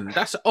listen,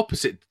 that's the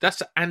opposite.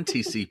 That's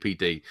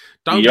anti-CPD.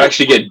 You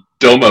actually get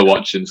dumber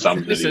watching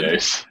some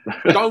videos.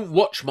 Don't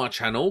watch my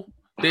channel.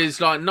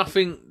 There's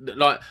nothing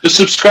just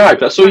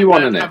subscribe. That's all you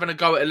want in it. Having a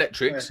go at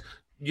electrics,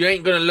 you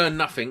ain't going to learn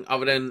nothing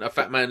other than a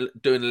fat man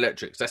doing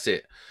electrics. That's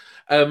it.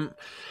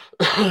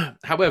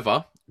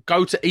 However,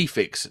 go to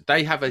eFix.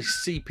 They have a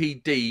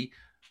CPD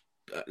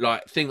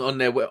thing on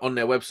their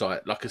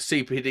website, like a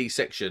CPD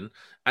section,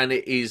 and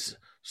it is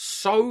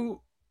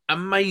so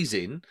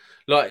amazing.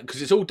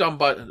 Because it's all done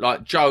by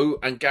Joe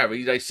and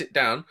Gary. They sit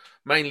down.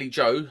 Mainly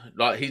Joe,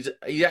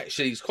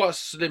 he's quite a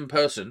slim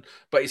person,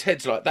 but his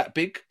head's that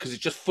big because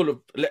it's just full of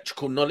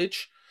electrical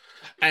knowledge.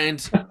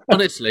 And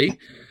honestly,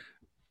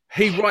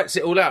 he writes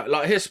it all out.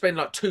 He'll spend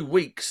 2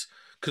 weeks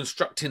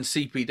constructing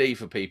CPD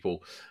for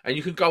people, and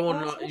you can go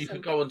on. You can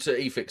go onto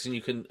eFix and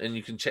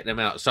you can check them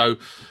out. So,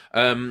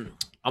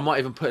 I might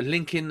even put a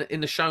link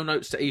in the show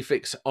notes to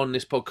eFix on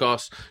this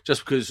podcast,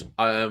 just because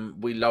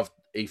we love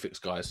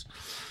eFix guys.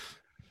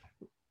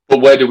 But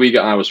where do we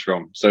get ours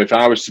from? So if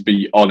I was to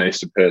be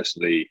honest and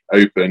personally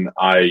open,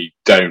 I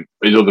don't.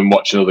 Other than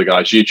watching other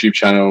guys' YouTube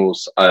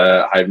channels,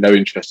 I have no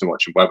interest in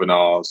watching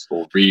webinars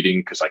or reading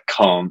because I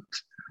can't.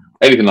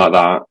 Anything like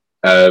that.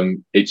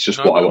 It's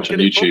just what I watch on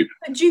YouTube.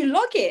 But do you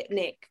log it,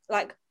 Nick?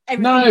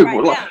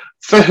 No.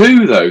 For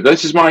who though?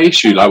 This is my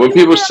issue. When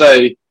people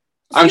say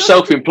I'm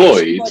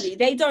self-employed,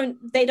 they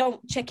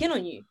don't check in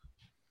on you.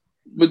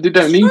 But they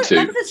don't need to.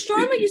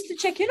 Stroma used to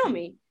check in on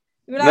me.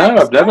 No,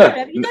 I've never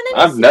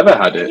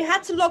had it. You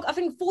had to log, I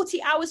think,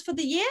 40 hours for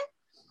the year.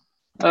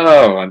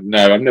 Oh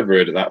no, I've never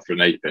heard of that for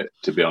an APIT.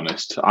 To be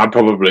honest, I'm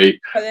probably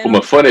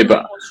funny,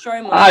 but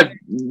I've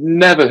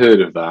never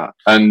heard of that,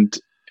 and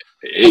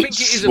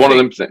it's one of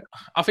them things.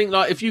 I think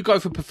if you go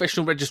for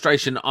professional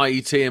registration,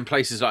 IET, and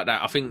places like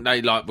that, I think they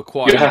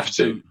require you have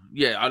to.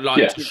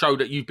 To show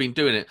that you've been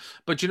doing it.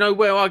 But do you know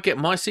where I get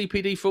my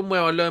CPD from?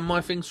 Where I learn my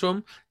things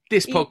from?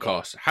 This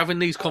podcast, having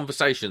these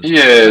conversations,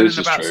 learning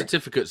about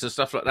certificates and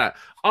stuff like that.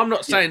 I'm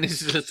not saying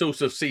this is a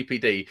source of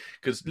CPD,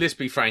 because let's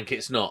be frank,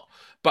 it's not.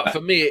 But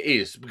for me, it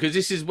is, because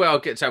this is where I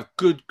get to have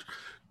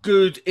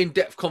good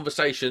in-depth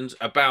conversations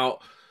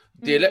about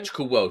the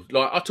electrical world.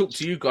 I talk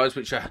to you guys,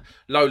 which are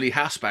lowly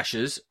house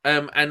bashers,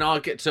 and I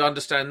get to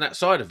understand that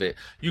side of it.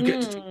 You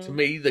get to talk to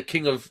me, the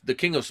king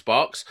of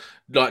sparks,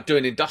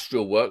 doing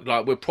industrial work,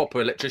 we're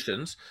proper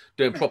electricians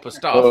doing proper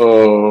stuff.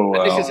 Oh,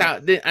 and this is how,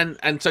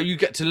 and so you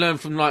get to learn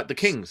from the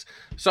kings.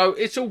 So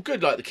it's all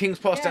good. The kings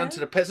pass down to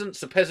the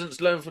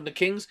peasants learn from the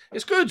kings.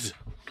 It's good.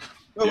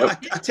 Well,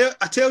 I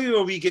tell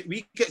you, we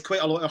get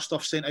quite a lot of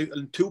stuff sent out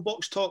in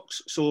toolbox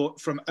talks. So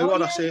from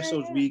our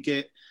assessors, we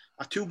get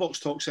a toolbox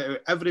talk set out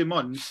every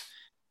month,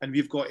 and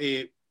we've got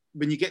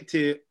when you get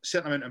to a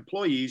certain amount of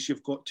employees,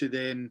 you've got to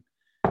then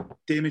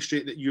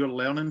demonstrate that you're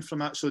learning from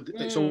that. So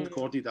it's all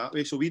recorded that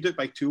way. So we do it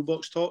by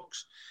toolbox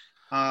talks,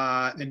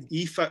 and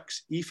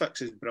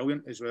eFix is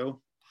brilliant as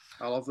well.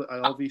 I love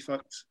eFix.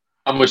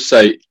 I must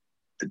say,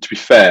 to be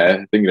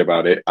fair, thinking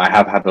about it, I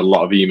have had a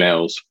lot of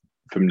emails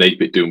from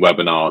NAPIT doing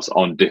webinars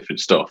on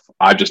different stuff.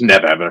 I've just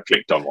never ever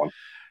clicked on one.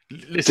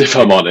 Listen, if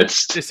I'm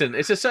honest. Listen,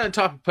 it's a certain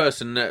type of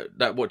person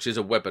that watches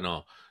a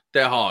webinar.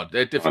 They're hard.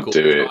 They're difficult.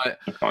 I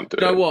can't do it.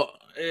 You know what?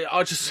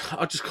 I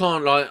just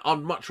can't.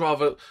 I'd much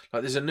rather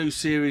there's a new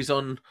series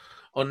on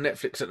on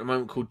Netflix at the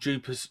moment called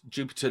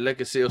Jupiter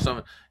Legacy or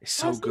something. It's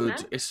so good.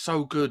 that. It's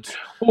so good.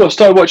 Oh, I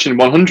started watching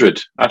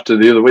 100 after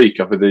the other week,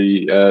 after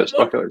the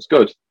Sparkle. It's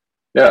good.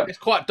 Yeah. It's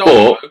quite dark,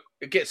 But- though.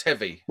 It gets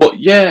heavy. Well,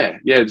 yeah.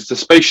 It's the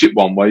spaceship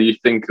one where you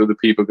think other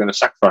people are going to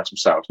sacrifice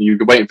themselves, and you're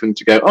waiting for them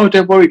to go, "Oh,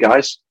 don't worry,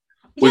 guys,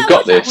 we've Yeah, got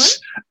watch that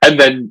this." And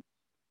then,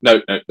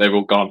 no, they're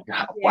all gone.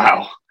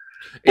 Wow.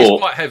 It's But-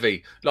 quite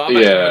heavy. Like I'm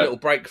having Yeah. a little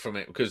break from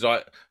it because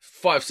like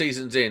 5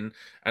 seasons in,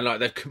 and like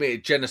they've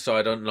committed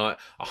genocide on like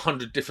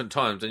 100 different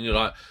times, and you're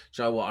like,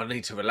 do you know what? I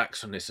need to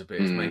relax on this a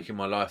bit. It's making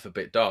my life a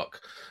bit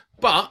dark.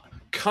 But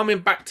coming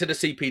back to the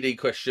CPD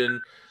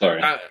question,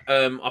 Sorry.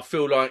 I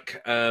feel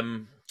like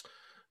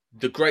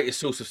the greatest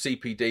source of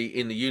CPD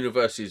in the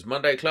universe is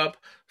Monday Club,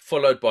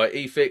 followed by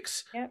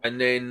eFix, Yep.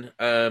 and then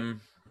I don't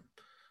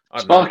know.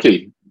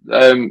 Sparky.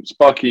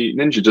 Sparky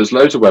Ninja does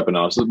loads of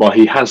webinars. Well,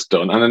 he has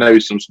done, and I know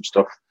he's done some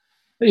stuff.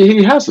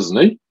 He has,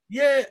 hasn't he?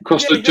 Yeah,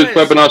 Across yeah, the he has.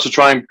 webinars to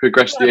try and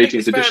progress Not the our 18th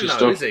biggest fan, edition though,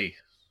 stuff. is he?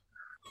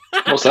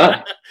 What's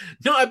that?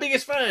 Not our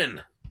biggest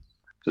fan.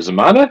 Doesn't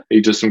matter. He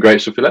does some great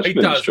stuff for the He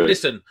electrical does. industry.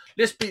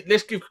 Listen,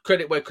 let's give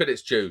credit where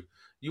credit's due.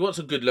 You want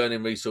some good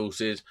learning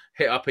resources?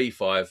 Hit up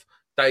E5.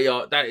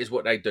 That is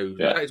what they do.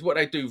 Yeah. That is what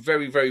they do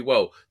very, very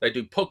well. They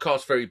do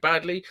podcasts very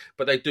badly,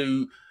 but they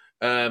do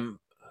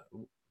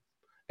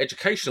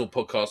educational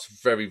podcasts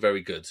very,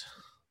 very good.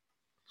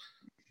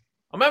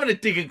 I'm having a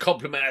dig and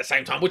compliment at the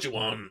same time. What do you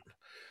want?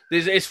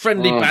 It's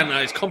friendly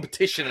banter. It's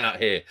competition out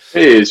here.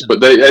 It is,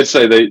 but I'd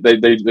say they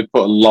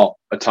put a lot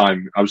of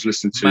time. I was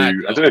listening to, Mad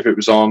I don't know if it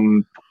was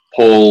on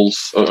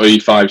Paul's or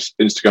E5's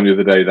Instagram the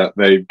other day that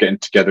they're getting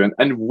together,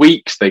 and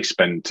weeks they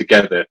spend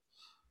together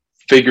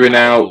figuring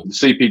out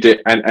CPD,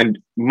 and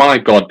my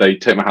God, they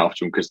take my hat off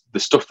to them because the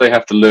stuff they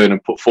have to learn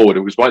and put forward, it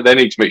was why they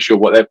need to make sure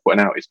what they're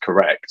putting out is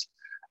correct,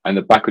 and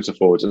the backwards and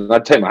forwards. And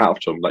I'd take my hat off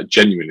to them, like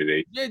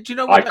genuinely. Yeah, do you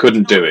know I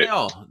couldn't do it. They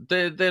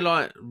are? They're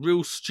like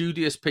real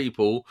studious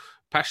people,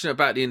 passionate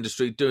about the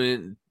industry,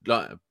 doing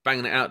like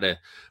banging it out there.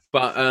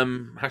 But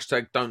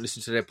hashtag don't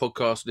listen to their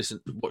podcast.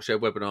 Watch their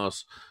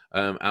webinars.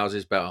 Ours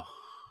is better.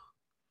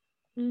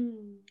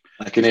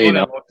 I can hear you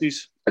now.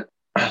 These-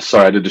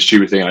 Sorry, I did the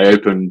stupid thing. I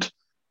opened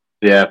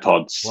the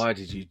AirPods, Why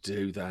did you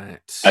do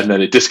that? and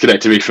then it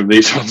disconnected me from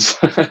these ones.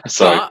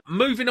 Sorry. But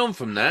moving on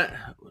from that,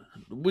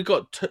 we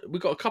got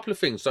a couple of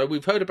things. So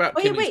we've heard about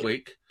Wait, Kimmy's wait.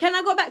 week. Can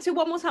I go back to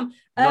one more time?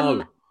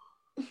 No,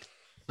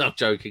 I'm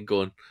joking.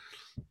 Go on.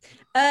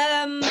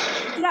 Is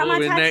that my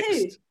We're tattoo?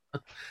 next.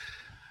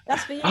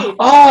 That's for you.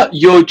 Oh,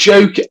 you're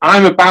joking.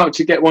 I'm about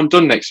to get one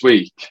done next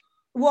week.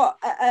 What?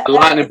 A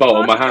lightning bolt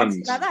on my tattoo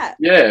hand. like that?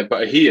 Yeah,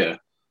 but here.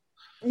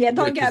 Yeah,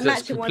 don't Yeah, get 'cause a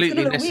that's matching one. It's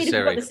gonna completely look weird if you've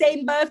necessary. got the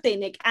same birthday,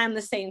 Nick, and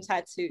the same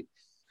tattoo.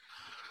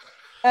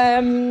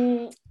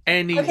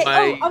 Anyway, Okay.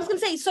 Oh, I was gonna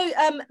say. So,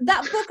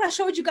 that book I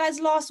showed you guys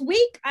last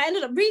week, I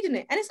ended up reading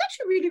it, and it's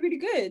actually really, really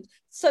good.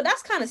 So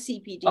that's kind of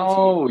CPD.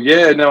 Oh,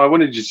 yeah. No, I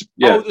wanted you to.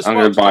 Yeah, the I'm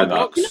going to Sparks buy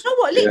Toolbox. that. You know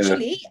what? Yeah.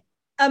 Literally,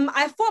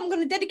 I thought I'm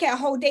going to dedicate a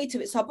whole day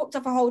to it, so I booked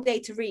off a whole day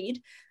to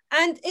read,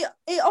 and it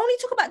only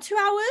took about 2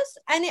 hours,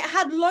 and it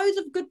had loads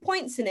of good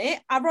points in it.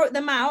 I wrote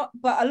them out,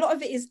 but a lot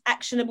of it is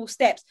actionable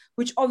steps,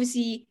 which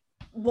obviously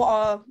what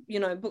our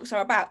books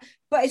are about.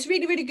 But it's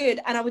really, really good,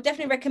 and I would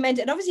definitely recommend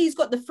it. And obviously, he's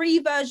got the free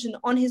version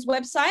on his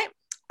website.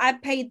 I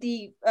paid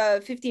the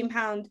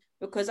 £15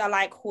 because I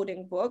like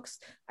hoarding books,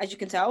 as you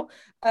can tell.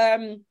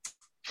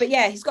 But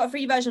yeah, he's got a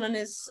free version on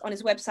his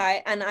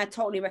website, and I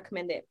totally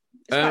recommend it.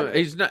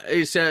 It's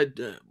quite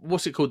good.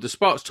 what's it called? The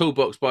Sparks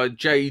Toolbox by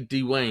J.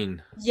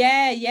 Dwayne.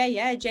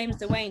 Yeah, James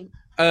Dwayne.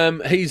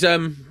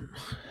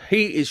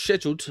 He is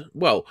scheduled.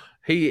 Well,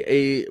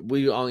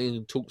 we are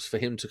in talks for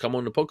him to come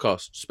on the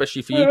podcast,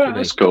 especially for you, Yeah, Kenny.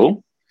 that's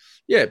cool.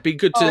 Yeah, it'd be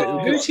good to. Oh,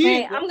 Who's he?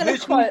 mate, I'm gonna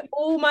Who's quote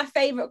all my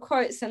favorite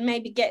quotes and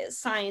maybe get it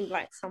signed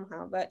like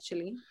somehow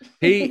virtually.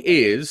 He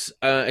is.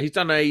 He's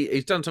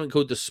done something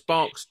called the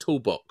Sparks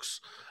Toolbox.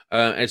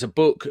 It's a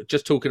book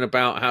just talking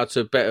about how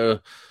to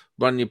better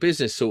run your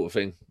business, sort of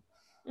thing.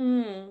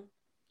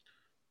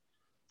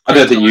 I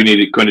don't think you need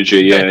it,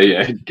 Quinnergy.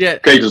 Yeah. Yeah,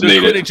 Craig doesn't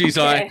need it. Quinnergy's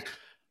like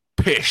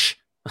pish.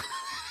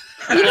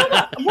 You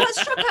know what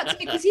struck out to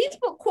me, because he's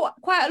put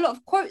quite a lot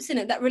of quotes in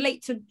it that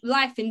relate to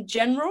life in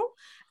general,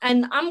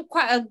 and I'm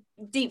quite a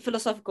deep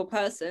philosophical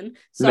person,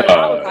 so No.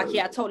 I was like,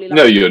 yeah, I totally like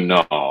No, it. you're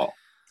not.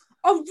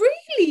 Oh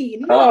really?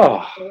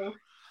 No.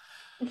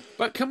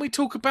 But can we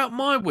talk about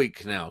my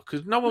week now?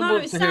 Because no one No,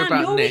 wants to hear Sam,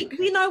 about your Nick. week,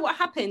 we know what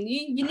happened.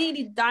 You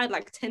nearly died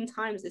like 10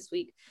 times this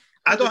week.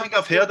 I don't think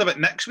I've heard about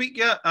next week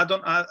yet.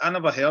 I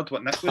never heard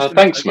what Nick was. Oh, gonna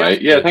thanks, say.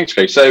 mate. Yeah, thanks,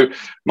 Craig. So,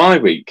 my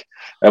week.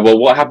 Well,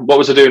 what happened? What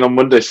was I doing on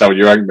Monday, Sal, when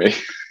you rang me?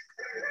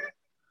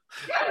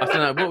 I don't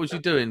know. What was you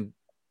doing?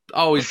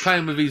 Oh, he's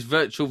playing with his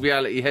virtual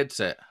reality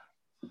headset.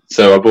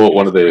 So, I bought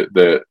one of the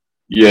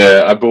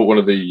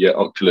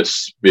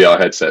Oculus VR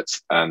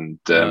headsets, and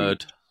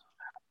Nerd.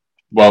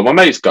 well, my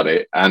mate's got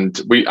it, and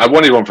I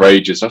wanted one for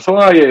ages. I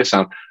thought, oh yeah,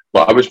 Sam.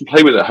 But I was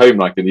playing with it at home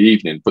like in the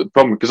evening. But the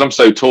problem, because I'm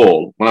so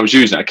tall, when I was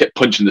using it, I kept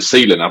punching the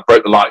ceiling. I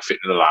broke the light fit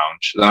in the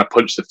lounge. Then I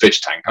punched the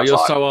fish tank. I Oh, was you're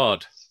like, so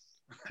hard.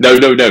 no,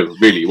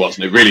 really, it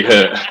wasn't. It really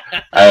hurt.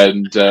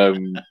 And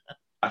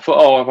I thought,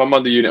 oh, if I'm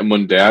on the unit on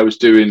Monday, I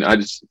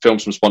just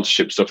filmed some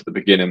sponsorship stuff at the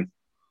beginning.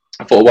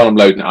 I thought, while I'm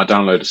loading it, I'll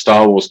download a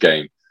Star Wars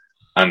game.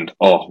 And,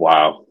 oh,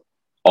 wow.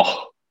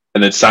 Oh.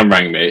 And then Sam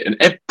rang me. And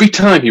every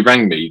time he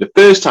rang me, the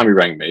first time he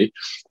rang me,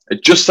 I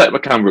just set my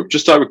camera up,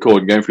 just started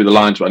recording, going through the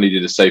lines what I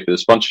needed to say for the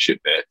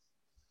sponsorship bit.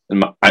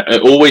 And I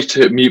always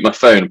mute my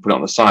phone and put it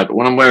on the side. But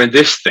when I'm wearing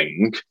this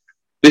thing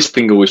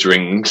always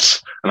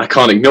rings, and I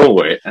can't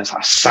ignore it. And it's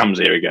like, Sam's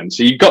here again.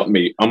 So you got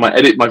me on my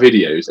edit my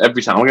videos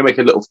every time. I'm going to make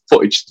a little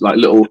footage, like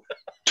little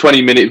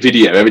 20-minute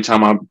video every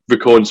time I'm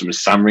recording something.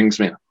 Sam rings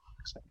me.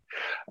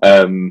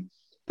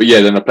 But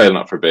yeah, then I played on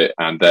that for a bit,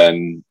 and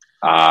then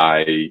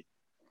I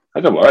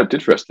don't know what I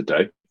did for the rest of the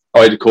day. Oh,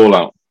 I had a call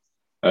out,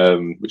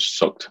 which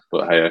sucked,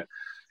 but hey.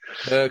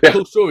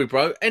 Cool story,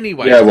 bro.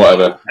 Anyway. Yeah,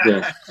 whatever.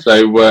 Yeah.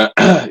 So,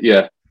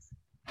 yeah.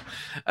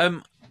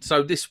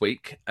 So this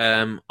week,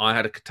 I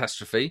had a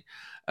catastrophe.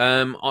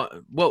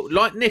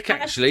 Like Nick,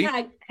 actually.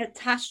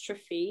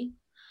 Catastrophe.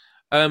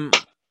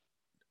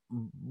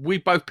 We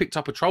both picked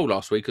up a troll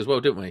last week as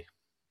well, didn't we?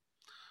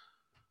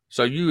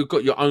 So you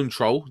got your own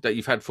troll that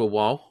you've had for a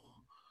while.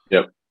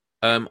 Yep.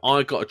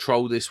 I got a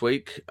troll this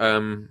week,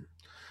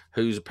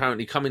 who's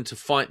apparently coming to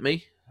fight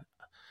me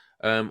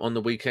on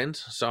the weekend.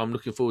 So I'm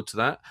looking forward to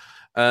that.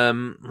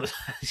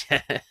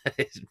 Yeah,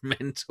 it's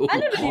mental. I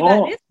don't know who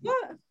that is.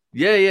 What?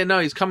 Yeah, no,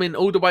 he's coming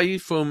all the way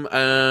from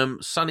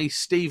sunny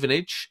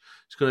Stevenage.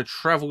 He's going to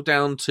travel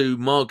down to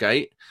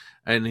Margate,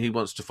 and he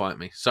wants to fight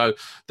me. So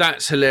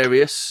that's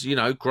hilarious,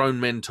 grown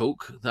men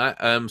talk.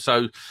 That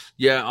so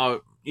yeah,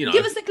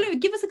 Give us a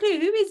clue.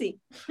 Who is he?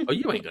 Oh,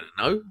 you ain't gonna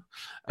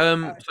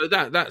know. So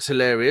that's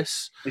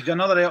hilarious. Is there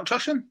another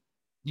electrician?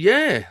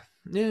 Yeah.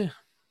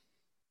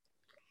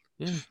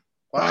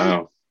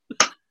 Wow.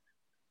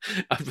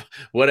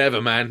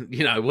 Whatever, man.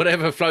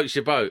 Whatever floats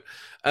your boat.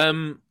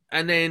 And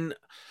then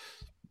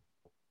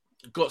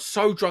got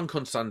so drunk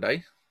on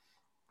Sunday.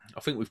 I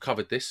think we've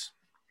covered this.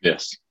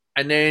 Yes.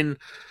 And then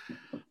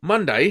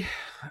Monday,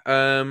 but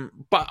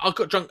I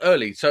got drunk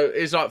early, so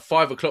it's like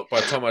 5 o'clock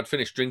by the time I'd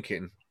finished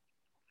drinking.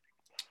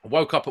 I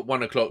woke up at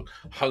 1 o'clock,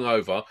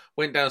 hungover,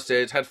 went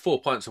downstairs, had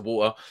 4 pints of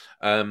water,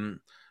 a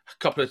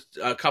couple of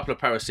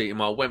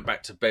paracetamol, went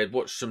back to bed,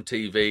 watched some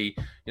TV,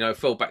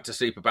 fell back to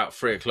sleep about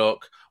 3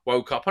 o'clock,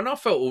 woke up, and I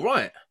felt all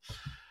right.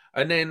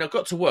 And then I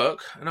got to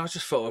work, and I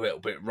just felt a little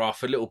bit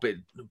rough, a little bit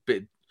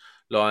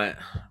like,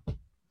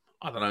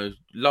 I don't know,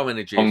 low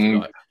energy.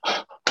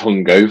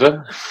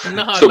 Hungover?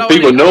 No, so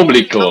people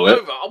normally call it.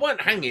 I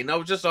wasn't hanging. I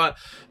was just like,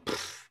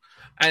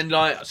 and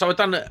so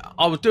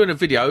I was doing a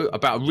video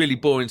about a really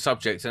boring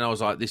subject, and I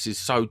was like, this is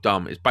so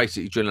dumb. It's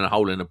basically drilling a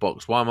hole in a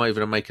box. Why am I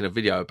even making a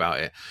video about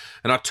it?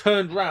 And I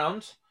turned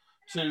round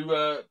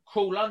to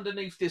crawl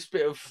underneath this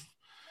bit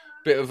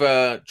of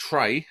a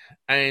tray,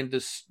 and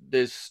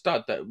there's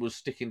stud that was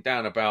sticking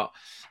down about,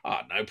 I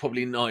don't know,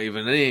 probably not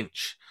even an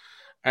inch,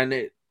 and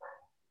it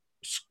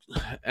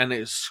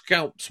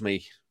scalped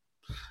me.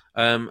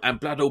 And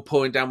blood all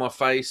pouring down my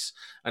face,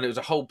 and it was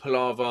a whole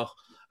palaver,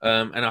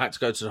 and I had to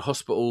go to the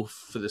hospital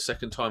for the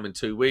second time in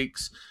 2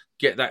 weeks,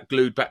 get that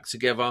glued back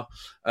together,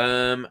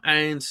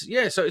 and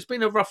yeah, so it's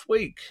been a rough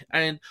week.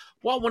 And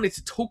what I wanted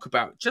to talk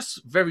about,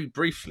 just very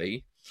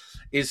briefly,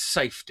 is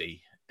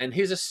safety. And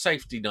here's a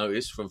safety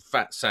notice from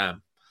Fat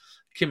Sam.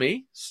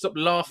 Kimmy, stop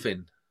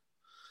laughing.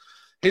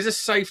 Here's a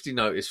safety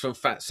notice from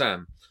Fat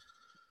Sam.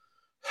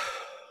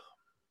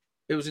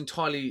 It wasn't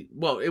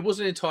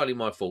entirely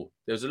my fault.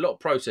 There was a lot of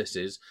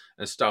processes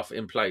and stuff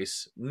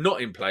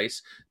not in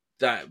place,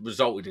 that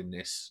resulted in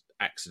this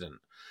accident.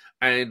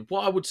 And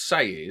what I would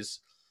say is,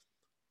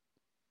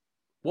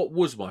 what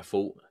was my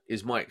fault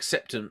is my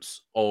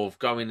acceptance of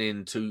going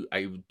into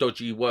a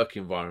dodgy work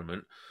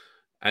environment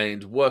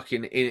and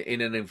working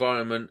in an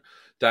environment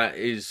that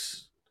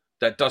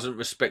doesn't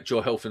respect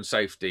your health and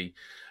safety.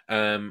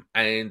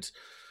 And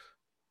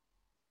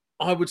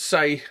I would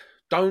say,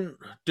 don't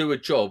do a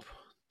job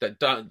that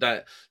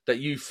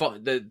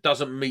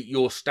doesn't meet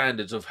your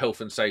standards of health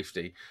and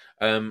safety,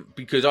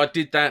 because I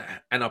did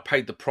that and I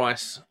paid the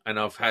price, and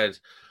I've had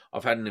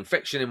an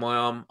infection in my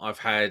arm, I've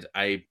had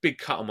a big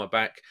cut on my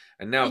back,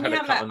 and now I've had a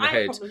cut on the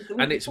head,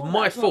 and it's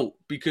my fault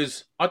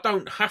because I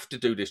don't have to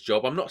do this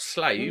job. I'm not a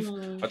slave.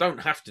 I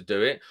don't have to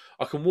do it.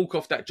 I can walk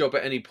off that job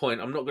at any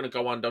point. I'm not going to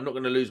go under. I'm not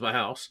going to lose my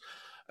house.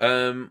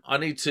 I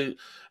need to,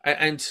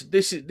 and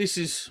this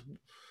is.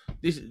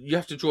 You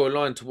have to draw a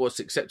line to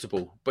what's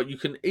acceptable, but you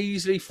can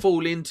easily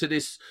fall into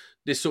this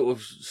sort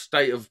of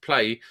state of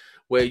play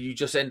where you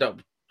just end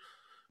up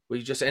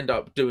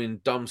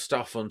doing dumb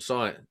stuff on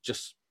site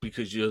just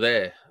because you're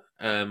there.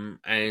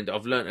 And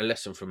I've learned a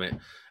lesson from it,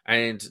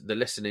 and the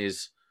lesson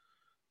is,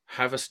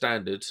 have a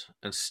standard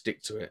and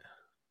stick to it.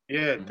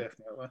 Yeah,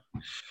 definitely.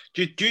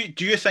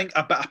 Do you think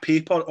a bit of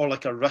paper or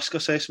like a risk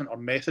assessment or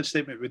method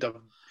statement would have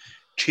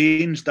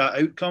changed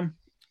that outcome?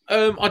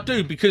 I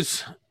do,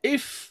 because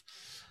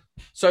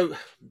so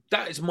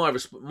that is my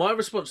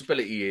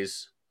responsibility.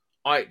 Is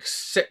I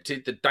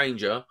accepted the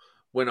danger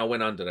when I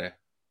went under there.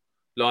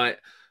 Like,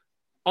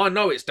 I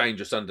know it's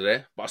dangerous under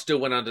there, but I still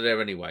went under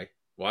there anyway,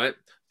 right?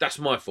 That's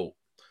my fault.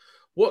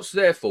 what's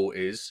their fault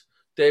is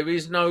there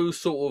is no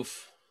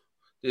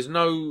there's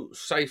no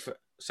safe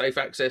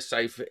access,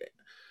 safe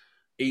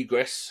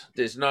egress.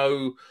 There's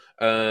no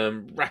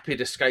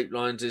rapid escape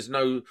lines. There's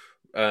no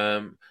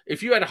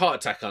if you had a heart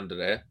attack under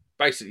there,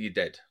 basically you're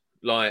dead.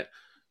 Like,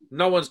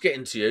 no one's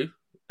getting to you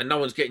and no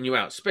one's getting you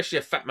out, especially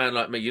a fat man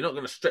like me. You're not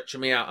going to stretch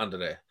me out under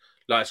there.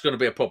 Like, it's going to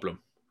be a problem.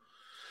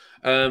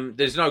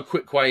 There's no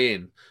quick way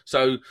in.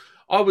 So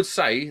I would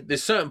say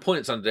there's certain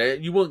points under there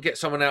you won't get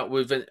someone out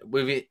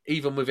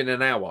even within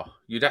an hour.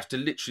 You'd have to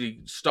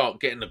literally start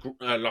getting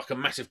like a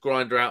massive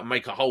grinder out and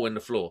make a hole in the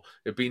floor.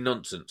 It'd be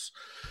nonsense.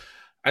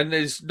 And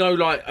there's no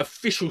like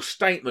official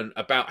statement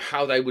about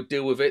how they would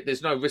deal with it.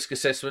 There's no risk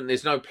assessment.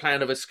 There's no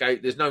plan of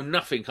escape. There's no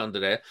nothing under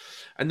there.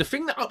 And the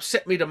thing that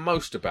upset me the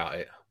most about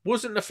it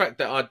wasn't the fact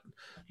that I'd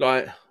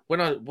like when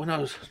I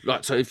was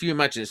like, so if you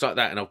imagine it's like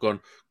that, and I've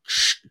gone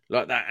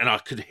like that, and I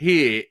could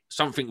hear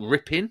something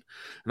ripping,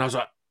 and I was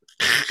like,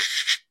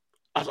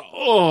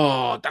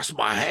 oh, that's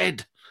my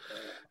head.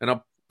 And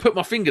I put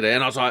my finger there,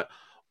 and I was like,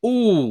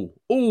 oh,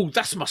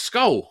 that's my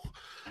skull.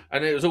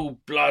 And it was all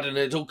blood, and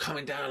it was all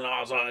coming down. And I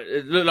was like,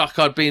 it looked like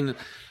I'd been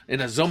in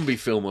a zombie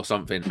film or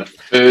something. The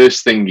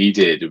first thing he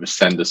did was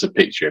send us a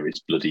picture of his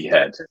bloody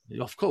head.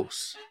 Of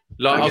course.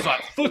 Like, I was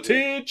like,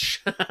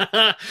 footage!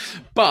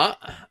 But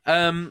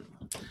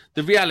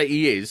the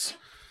reality is,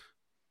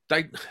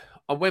 I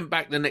went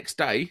back the next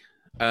day.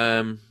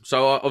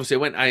 So obviously I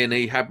went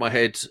A&E, had my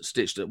head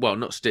stitched. Well,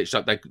 not stitched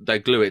up. They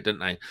glue it, didn't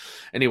they?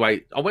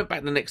 Anyway, I went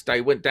back the next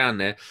day, went down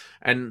there,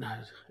 and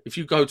if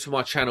you go to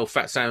my channel,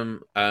 Fat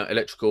Sam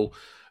Electrical,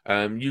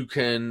 you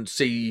can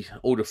see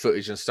all the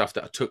footage and stuff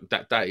that I took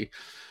that day.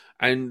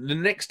 And the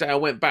next day I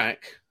went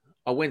back,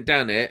 I went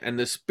down there, and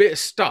this bit of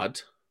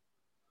stud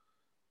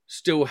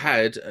still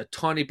had a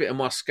tiny bit of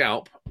my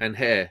scalp and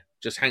hair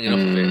just hanging off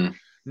of it.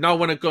 No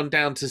one had gone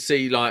down to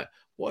see, like,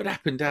 what had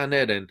happened down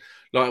there then?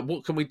 Like,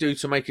 what can we do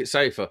to make it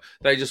safer?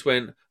 They just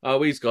went,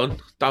 oh, he's gone.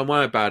 Don't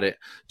worry about it.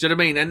 Do you know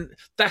what I mean? And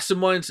that's the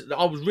mindset.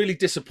 I was really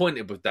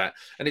disappointed with that.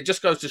 And it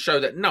just goes to show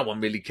that no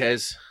one really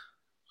cares.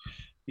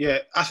 Yeah,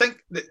 I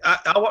think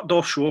I worked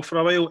offshore for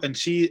a while, and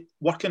see,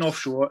 working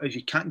offshore is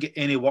you can't get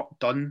any work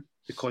done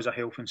because of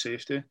health and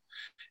safety.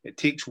 It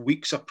takes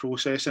weeks of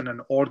processing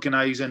and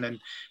organising and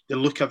the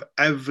look of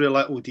every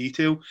little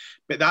detail.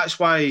 But that's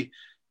why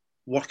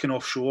working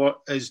offshore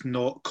is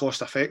not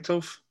cost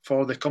effective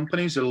for the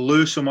companies. They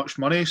lose so much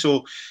money.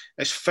 So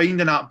it's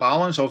finding that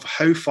balance of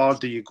how far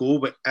do you go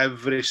with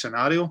every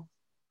scenario.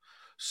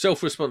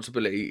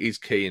 Self-responsibility is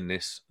key in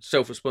this.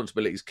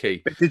 Self-responsibility is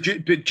key. But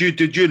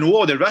did you know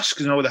all the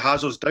risks and all the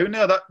hazards down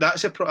there?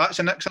 That's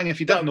the next thing. If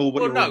you didn't know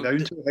what you're going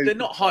down to, they're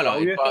not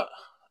highlighted. But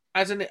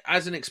as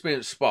an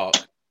experienced spark,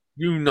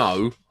 you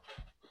know,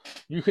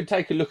 you can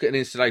take a look at an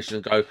installation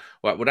and go,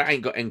 right, well, that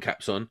ain't got end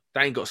caps on,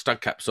 that ain't got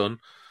stud caps on,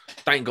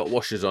 they ain't got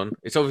washers on.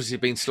 It's obviously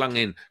been slung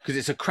in because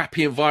it's a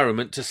crappy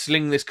environment to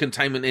sling this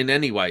containment in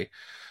anyway.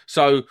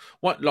 So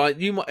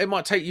it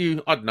might take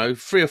you, I don't know,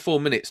 3 or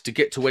 4 minutes to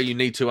get to where you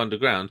need to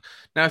underground.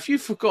 Now, if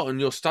you've forgotten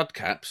your stud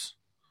caps,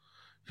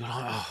 you're like,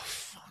 oh,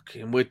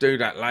 fucking, we'll do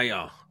that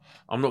later.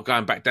 I'm not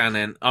going back down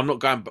then. I'm not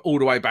going all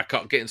the way back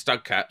up, getting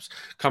stud caps,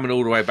 coming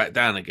all the way back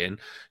down again.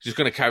 Just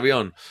going to carry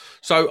on.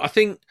 So I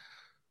think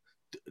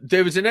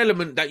there is an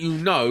element that you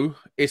know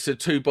it's a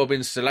 2-bob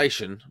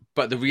installation,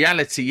 but the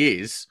reality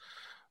is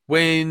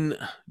when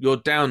you're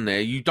down there,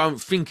 you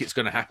don't think it's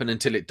going to happen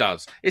until it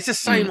does. It's the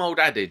same old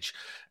adage.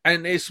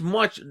 And it's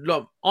much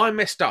like I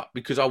messed up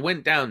because I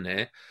went down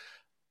there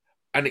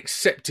and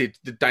accepted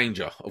the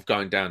danger of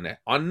going down there.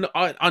 I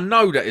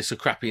know that it's a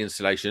crappy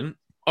installation.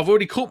 I've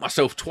already caught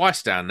myself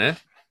twice down there,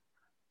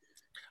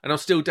 and I'm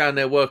still down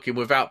there working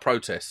without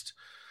protest.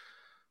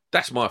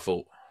 That's my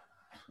fault.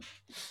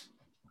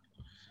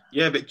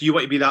 Yeah, but do you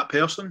want to be that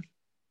person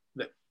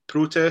that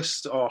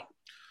protests or?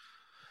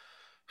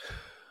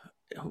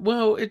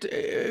 Well, it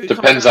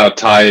depends how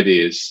tired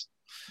he is.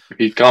 If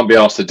he can't be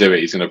asked to do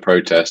it, he's going to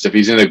protest. If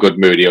he's in a good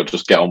mood, he'll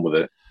just get on with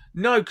it.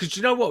 No, because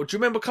you know what? Do you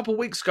remember a couple of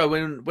weeks ago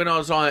when I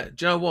was like,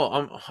 do you know what?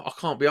 I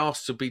can't be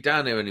asked to be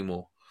down there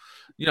anymore.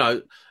 You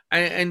know,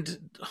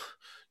 and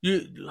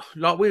you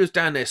like we was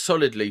down there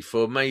solidly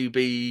for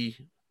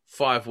maybe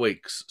 5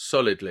 weeks,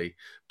 solidly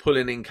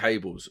pulling in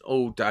cables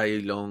all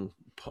day long,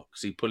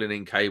 epoxy pulling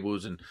in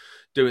cables and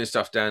doing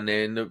stuff down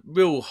there in a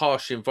real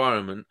harsh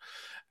environment,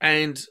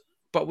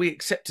 but we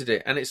accepted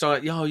it, and it's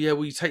like, oh yeah,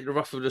 well, you take the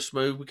rough with the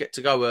smooth, we get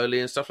to go early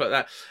and stuff like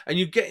that, and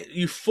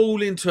you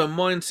fall into a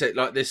mindset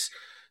like this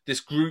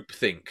group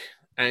think,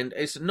 and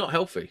it's not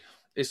healthy.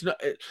 It's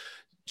not,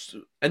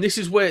 and this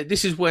is where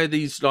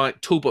these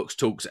like toolbox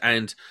talks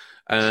and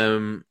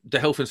the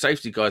health and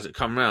safety guys that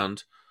come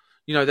round,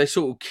 you know, they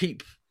sort of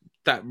keep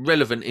that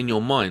relevant in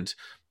your mind,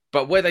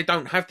 but where they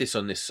don't have this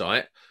on this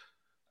site,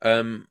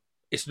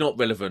 it's not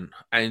relevant,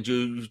 and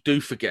you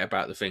do forget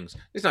about the things.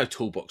 There's no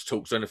toolbox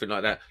talks or anything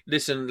like that.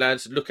 Listen,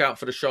 lads, look out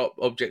for the sharp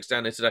objects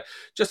down there today.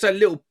 Just a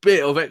little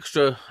bit of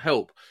extra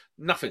help.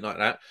 Nothing like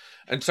that.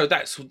 And so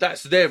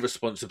that's their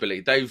responsibility.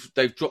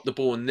 They've dropped the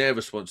ball on their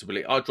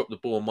responsibility. I dropped the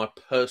ball on my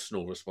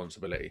personal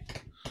responsibility.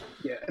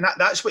 Yeah, and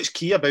that's what's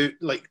key about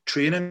like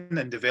training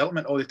and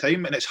development all the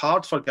time. And it's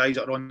hard for guys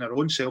that are on their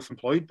own,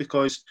 self-employed,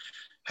 because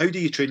how do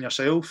you train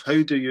yourself?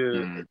 How do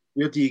you?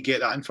 Where do you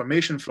get that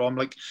information from?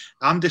 Like,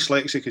 I'm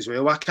dyslexic as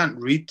well. I can't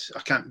read.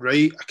 I can't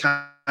write.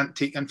 I can't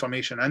take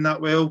information in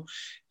that well.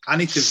 I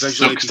need to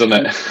visually. Sucks,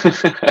 doesn't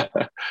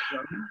it?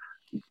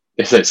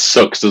 Yes, it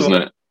sucks, doesn't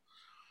it?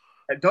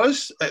 It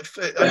does. I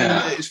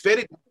mean, it's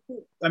very.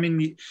 I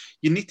mean,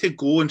 you need to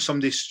go and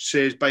somebody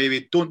says, by the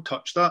way, don't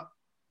touch that.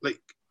 Like,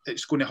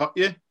 it's going to hurt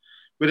you.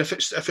 But if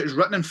it's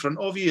written in front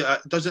of you,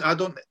 it doesn't. I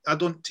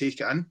don't take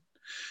it in.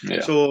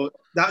 Yeah. So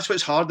that's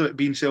what's hard about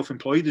being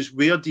self-employed, is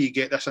where do you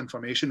get this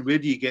information? Where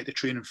do you get the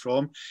training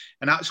from?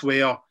 And that's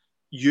where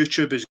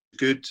YouTube is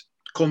good.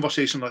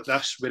 Conversation like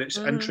this, where it's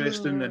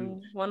interesting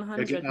and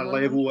you're getting a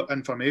level of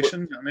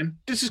information. You know what I mean,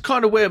 this is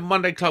kind of where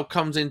Monday Club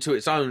comes into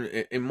its own,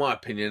 in my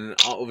opinion.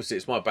 Obviously,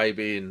 it's my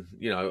baby, and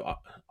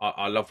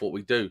I love what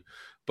we do.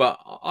 But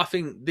I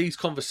think these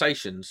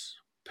conversations,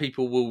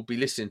 people will be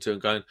listening to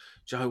and going,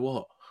 "Do you know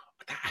what?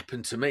 That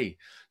happened to me."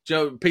 Do you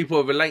know, people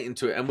are relating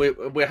to it, and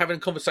we're having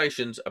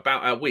conversations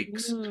about our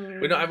weeks.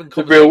 We're not having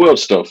the real world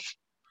stuff,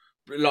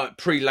 like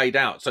pre-laid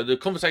out. So the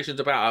conversations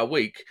about our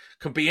week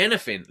can be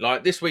anything.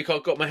 Like this week, I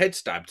got my head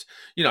stabbed.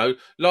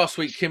 Last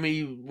week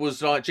Kimmy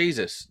was like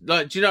Jesus.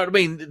 Like, do you know what I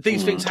mean?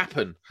 These things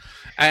happen,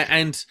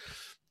 and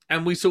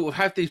we sort of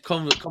have these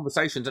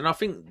conversations. And I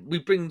think we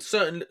bring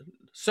certain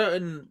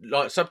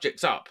like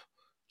subjects up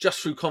just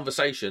through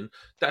conversation.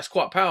 That's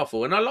quite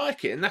powerful, and I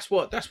like it. And that's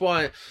why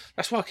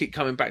I keep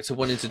coming back to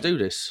wanting to do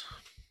this.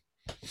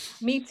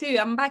 Me too.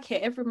 I'm back here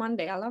every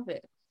Monday. I love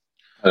it.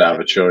 I don't have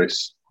a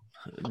choice.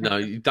 No,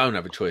 you don't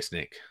have a choice,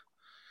 Nick.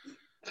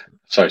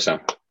 Sorry,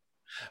 Sam.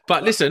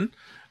 But listen,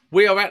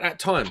 we are at that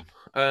time.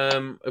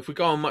 If we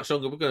go on much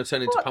longer, we're going to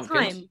turn into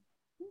pumpkins. Time?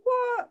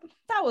 What?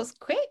 That was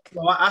quick.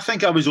 Well, I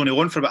think I was only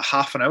on for about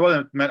half an hour.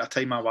 The amount of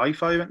time my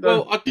Wi-Fi went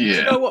down. Well, do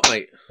you know what,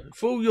 mate?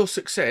 For all your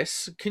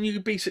success, can you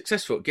be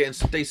successful at getting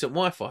some decent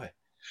Wi-Fi?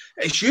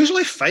 It's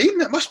usually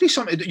fine. It must be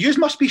something. You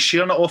must be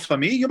sharing it off for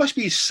me. You must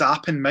be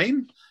sapping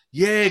mine.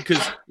 Yeah,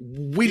 because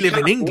we live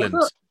in England,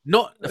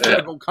 not a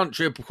third world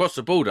country across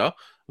the border,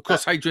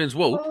 across Hadrian's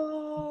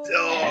Wall.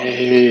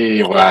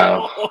 Hey,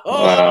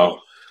 wow.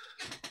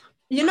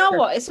 You know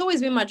what? It's always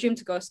been my dream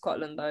to go to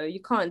Scotland, though.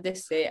 You can't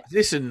diss it.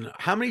 Listen,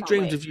 how many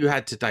dreams have you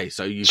had today?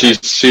 So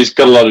she's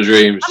got a lot of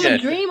dreams. I'm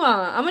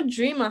a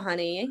dreamer,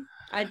 honey.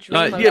 I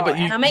dream a lot, but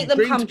and I make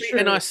them come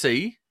true.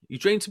 NIC. You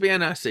dream to be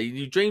NIC.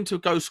 You dream to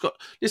go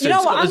Scotland. Listen, you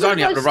know what? Scotland's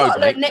only up the road,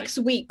 Scotland mate. Next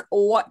week,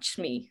 watch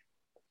me.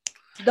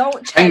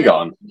 Don't hang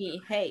on.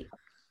 Me. Hey,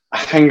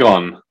 hang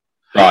on.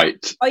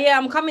 Right. Oh yeah,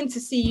 I'm coming to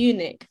see you,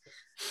 Nick,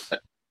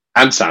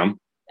 and Sam,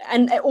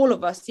 and all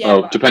of us. Yeah.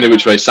 Oh, depending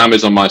which way Sam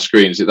is on my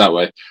screen, is it that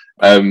way?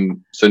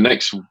 So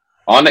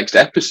our next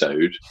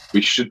episode,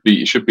 it should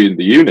be in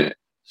the unit.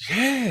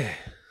 Yeah.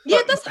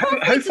 Yeah, that's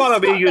how far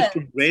away are you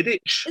from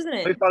Redditch? Isn't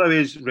it? How far away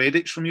is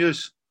Redditch from you?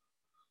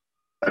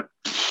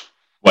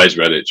 Where's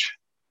Redditch?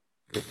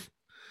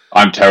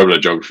 I'm terrible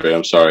at geography.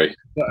 I'm sorry.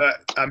 But,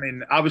 I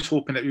mean, I was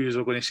hoping that you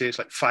were going to say it's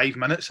like 5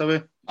 minutes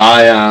away.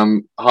 I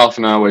am half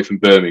an hour away from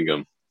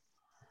Birmingham.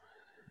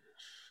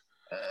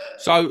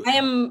 So I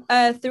am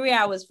 3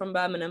 hours from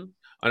Birmingham,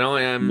 and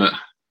I am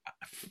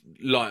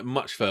like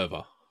much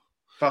further.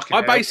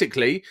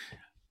 Basically,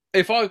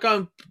 if I go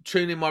and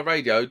tune in my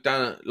radio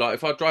down, like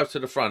if I drive to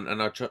the front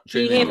and I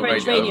tune in my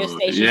French radio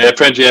station. Yeah,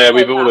 French. Yeah,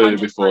 we've all heard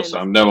it before,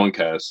 Sam. No one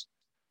cares.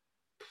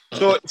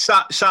 So,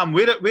 Sam,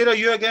 where are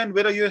you again?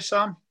 Where are you,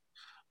 Sam?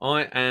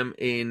 I am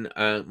in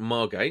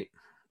Margate,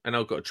 and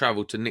I've got to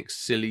travel to Nick's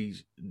silly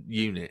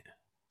unit.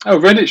 Oh,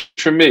 Redditch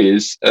from me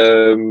is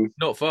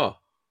not far.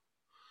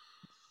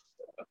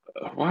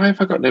 Why have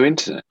I got no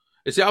internet?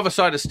 It's the other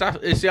side of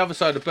It's the other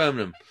side of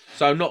Birmingham,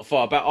 so not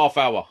far. About half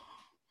hour.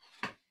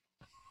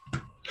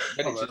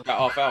 Redditch is about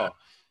half hour.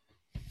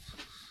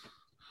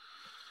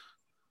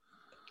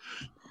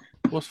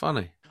 What's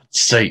funny?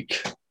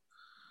 Sake.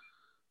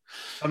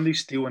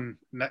 Somebody's stealing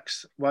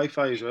Nick's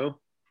Wi-Fi as well.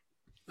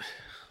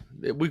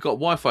 We got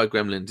Wi-Fi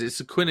gremlins. It's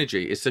a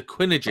Quinergy.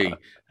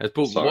 Has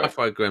bought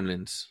Wi-Fi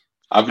gremlins.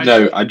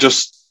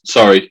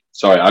 Sorry.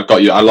 I've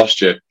got you. I lost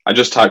you. I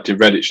just typed in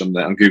Redditch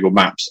on Google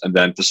Maps, and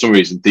then for some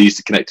reason these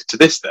are connected to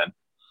this. Then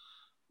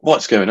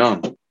what's going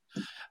on?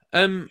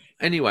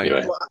 Anyway.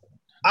 Well,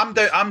 I'm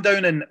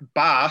down in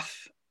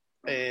Bath,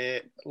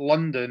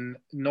 London,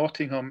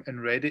 Nottingham, and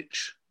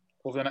Redditch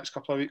over the next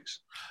couple of weeks.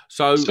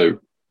 So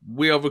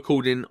we are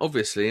recording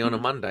obviously on a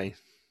Monday.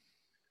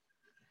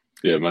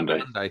 Yeah,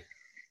 Monday.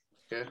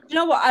 Yeah. You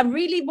know what? I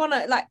really want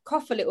to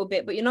cough a little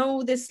bit, but you know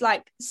all this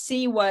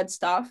C word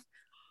stuff.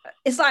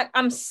 It's like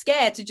I'm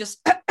scared to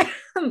just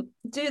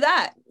do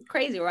that.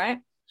 Crazy, right?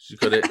 She's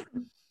got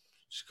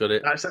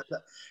it.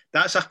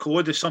 That's a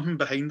code. There's something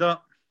behind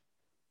that.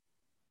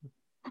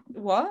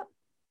 What?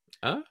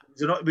 Huh?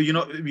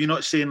 You're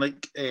not saying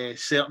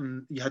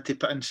certain. You had to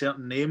put in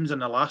certain names in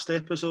the last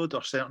episode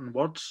or certain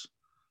words.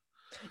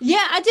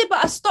 Yeah, I did,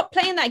 but I stopped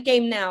playing that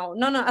game now.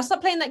 No, I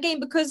stopped playing that game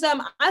because I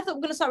thought we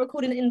were gonna start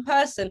recording it in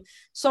person,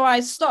 so I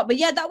stopped. But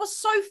yeah, that was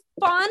so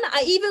fun.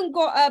 I even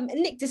got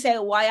Nick to say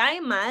why I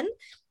man.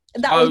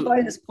 That was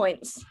bonus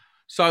points.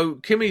 So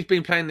Kimmy's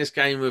been playing this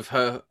game with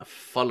her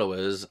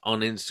followers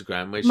on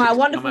Instagram. Where My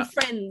wonderful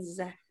friends.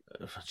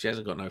 She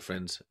hasn't got no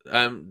friends.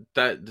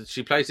 That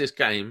she plays this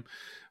game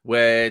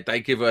where they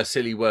give her a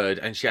silly word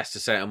and she has to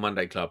say it on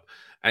Monday Club.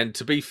 And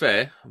to be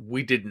fair,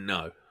 we didn't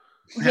know.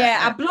 Yeah,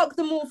 I blocked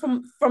them all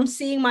from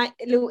seeing my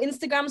little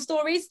Instagram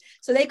stories,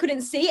 so they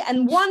couldn't see.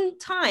 And one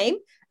time,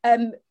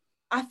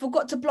 I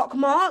forgot to block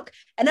Mark,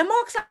 and then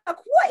Mark's like,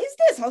 "What is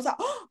this?" I was like,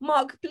 "Oh,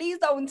 Mark, please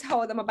don't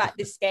tell them about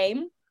this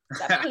game,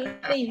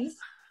 like, please."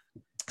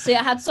 So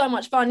yeah, I had so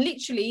much fun.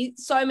 Literally,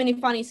 so many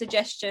funny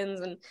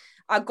suggestions, and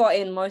I got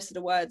in most of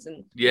the words.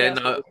 And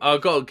no, I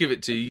got to give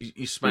it to you.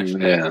 You smashed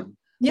it. Yeah.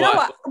 You know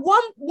what?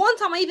 One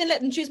time I even let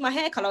them choose my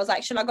hair color. I was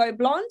like, should I go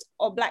blonde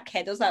or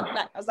blackhead? I was like,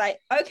 black. I was like,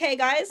 okay,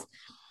 guys.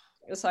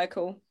 It was so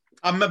cool.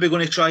 I'm maybe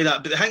going to try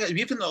that. But the thing is,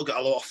 we've not got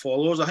a lot of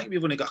followers. I think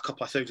we've only got a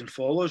couple of thousand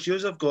followers.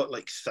 Yours have got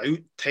like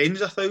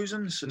tens of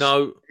thousands.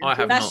 No, I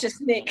have That's not.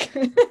 just Nick.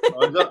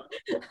 Oh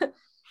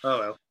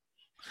well.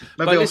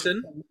 Maybe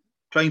listen, I'll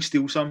try and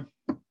steal some.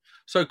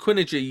 So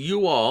Quinnergy,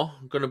 you are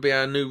going to be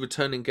our new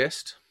returning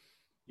guest.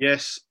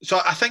 Yes.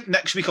 So I think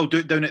next week I'll do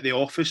it down at the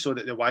office so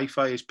that the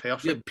Wi-Fi is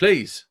perfect. Yeah,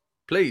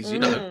 please, you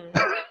know.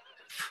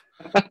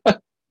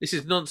 This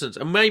is nonsense.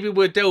 And maybe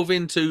we'll delve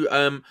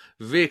into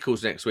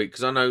vehicles next week,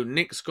 because I know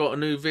Nick's got a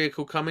new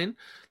vehicle coming.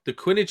 The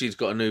Quinnergy's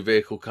got a new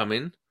vehicle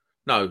coming.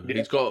 No,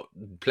 he's got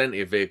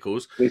plenty of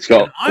vehicles. He's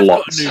got I've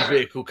lots. got a new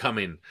vehicle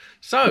coming.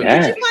 So,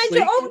 Yeah. Did you find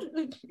your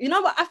old? You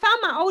know what? I found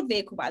my old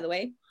vehicle, by the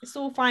way. It's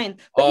all fine.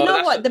 But you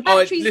know what? The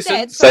battery's listen,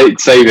 dead. Save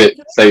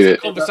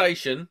it.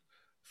 Conversation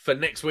for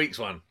next week's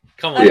one.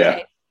 Come on. Okay.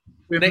 Yeah.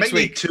 We Next might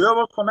need week. 2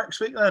 hours for next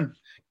week then.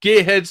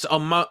 Gearheads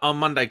on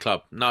Monday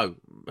Club. No,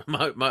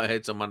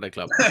 Motorheads on Monday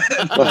Club.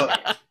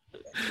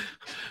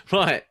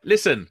 Right,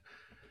 listen.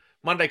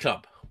 Monday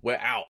Club, we're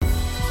out.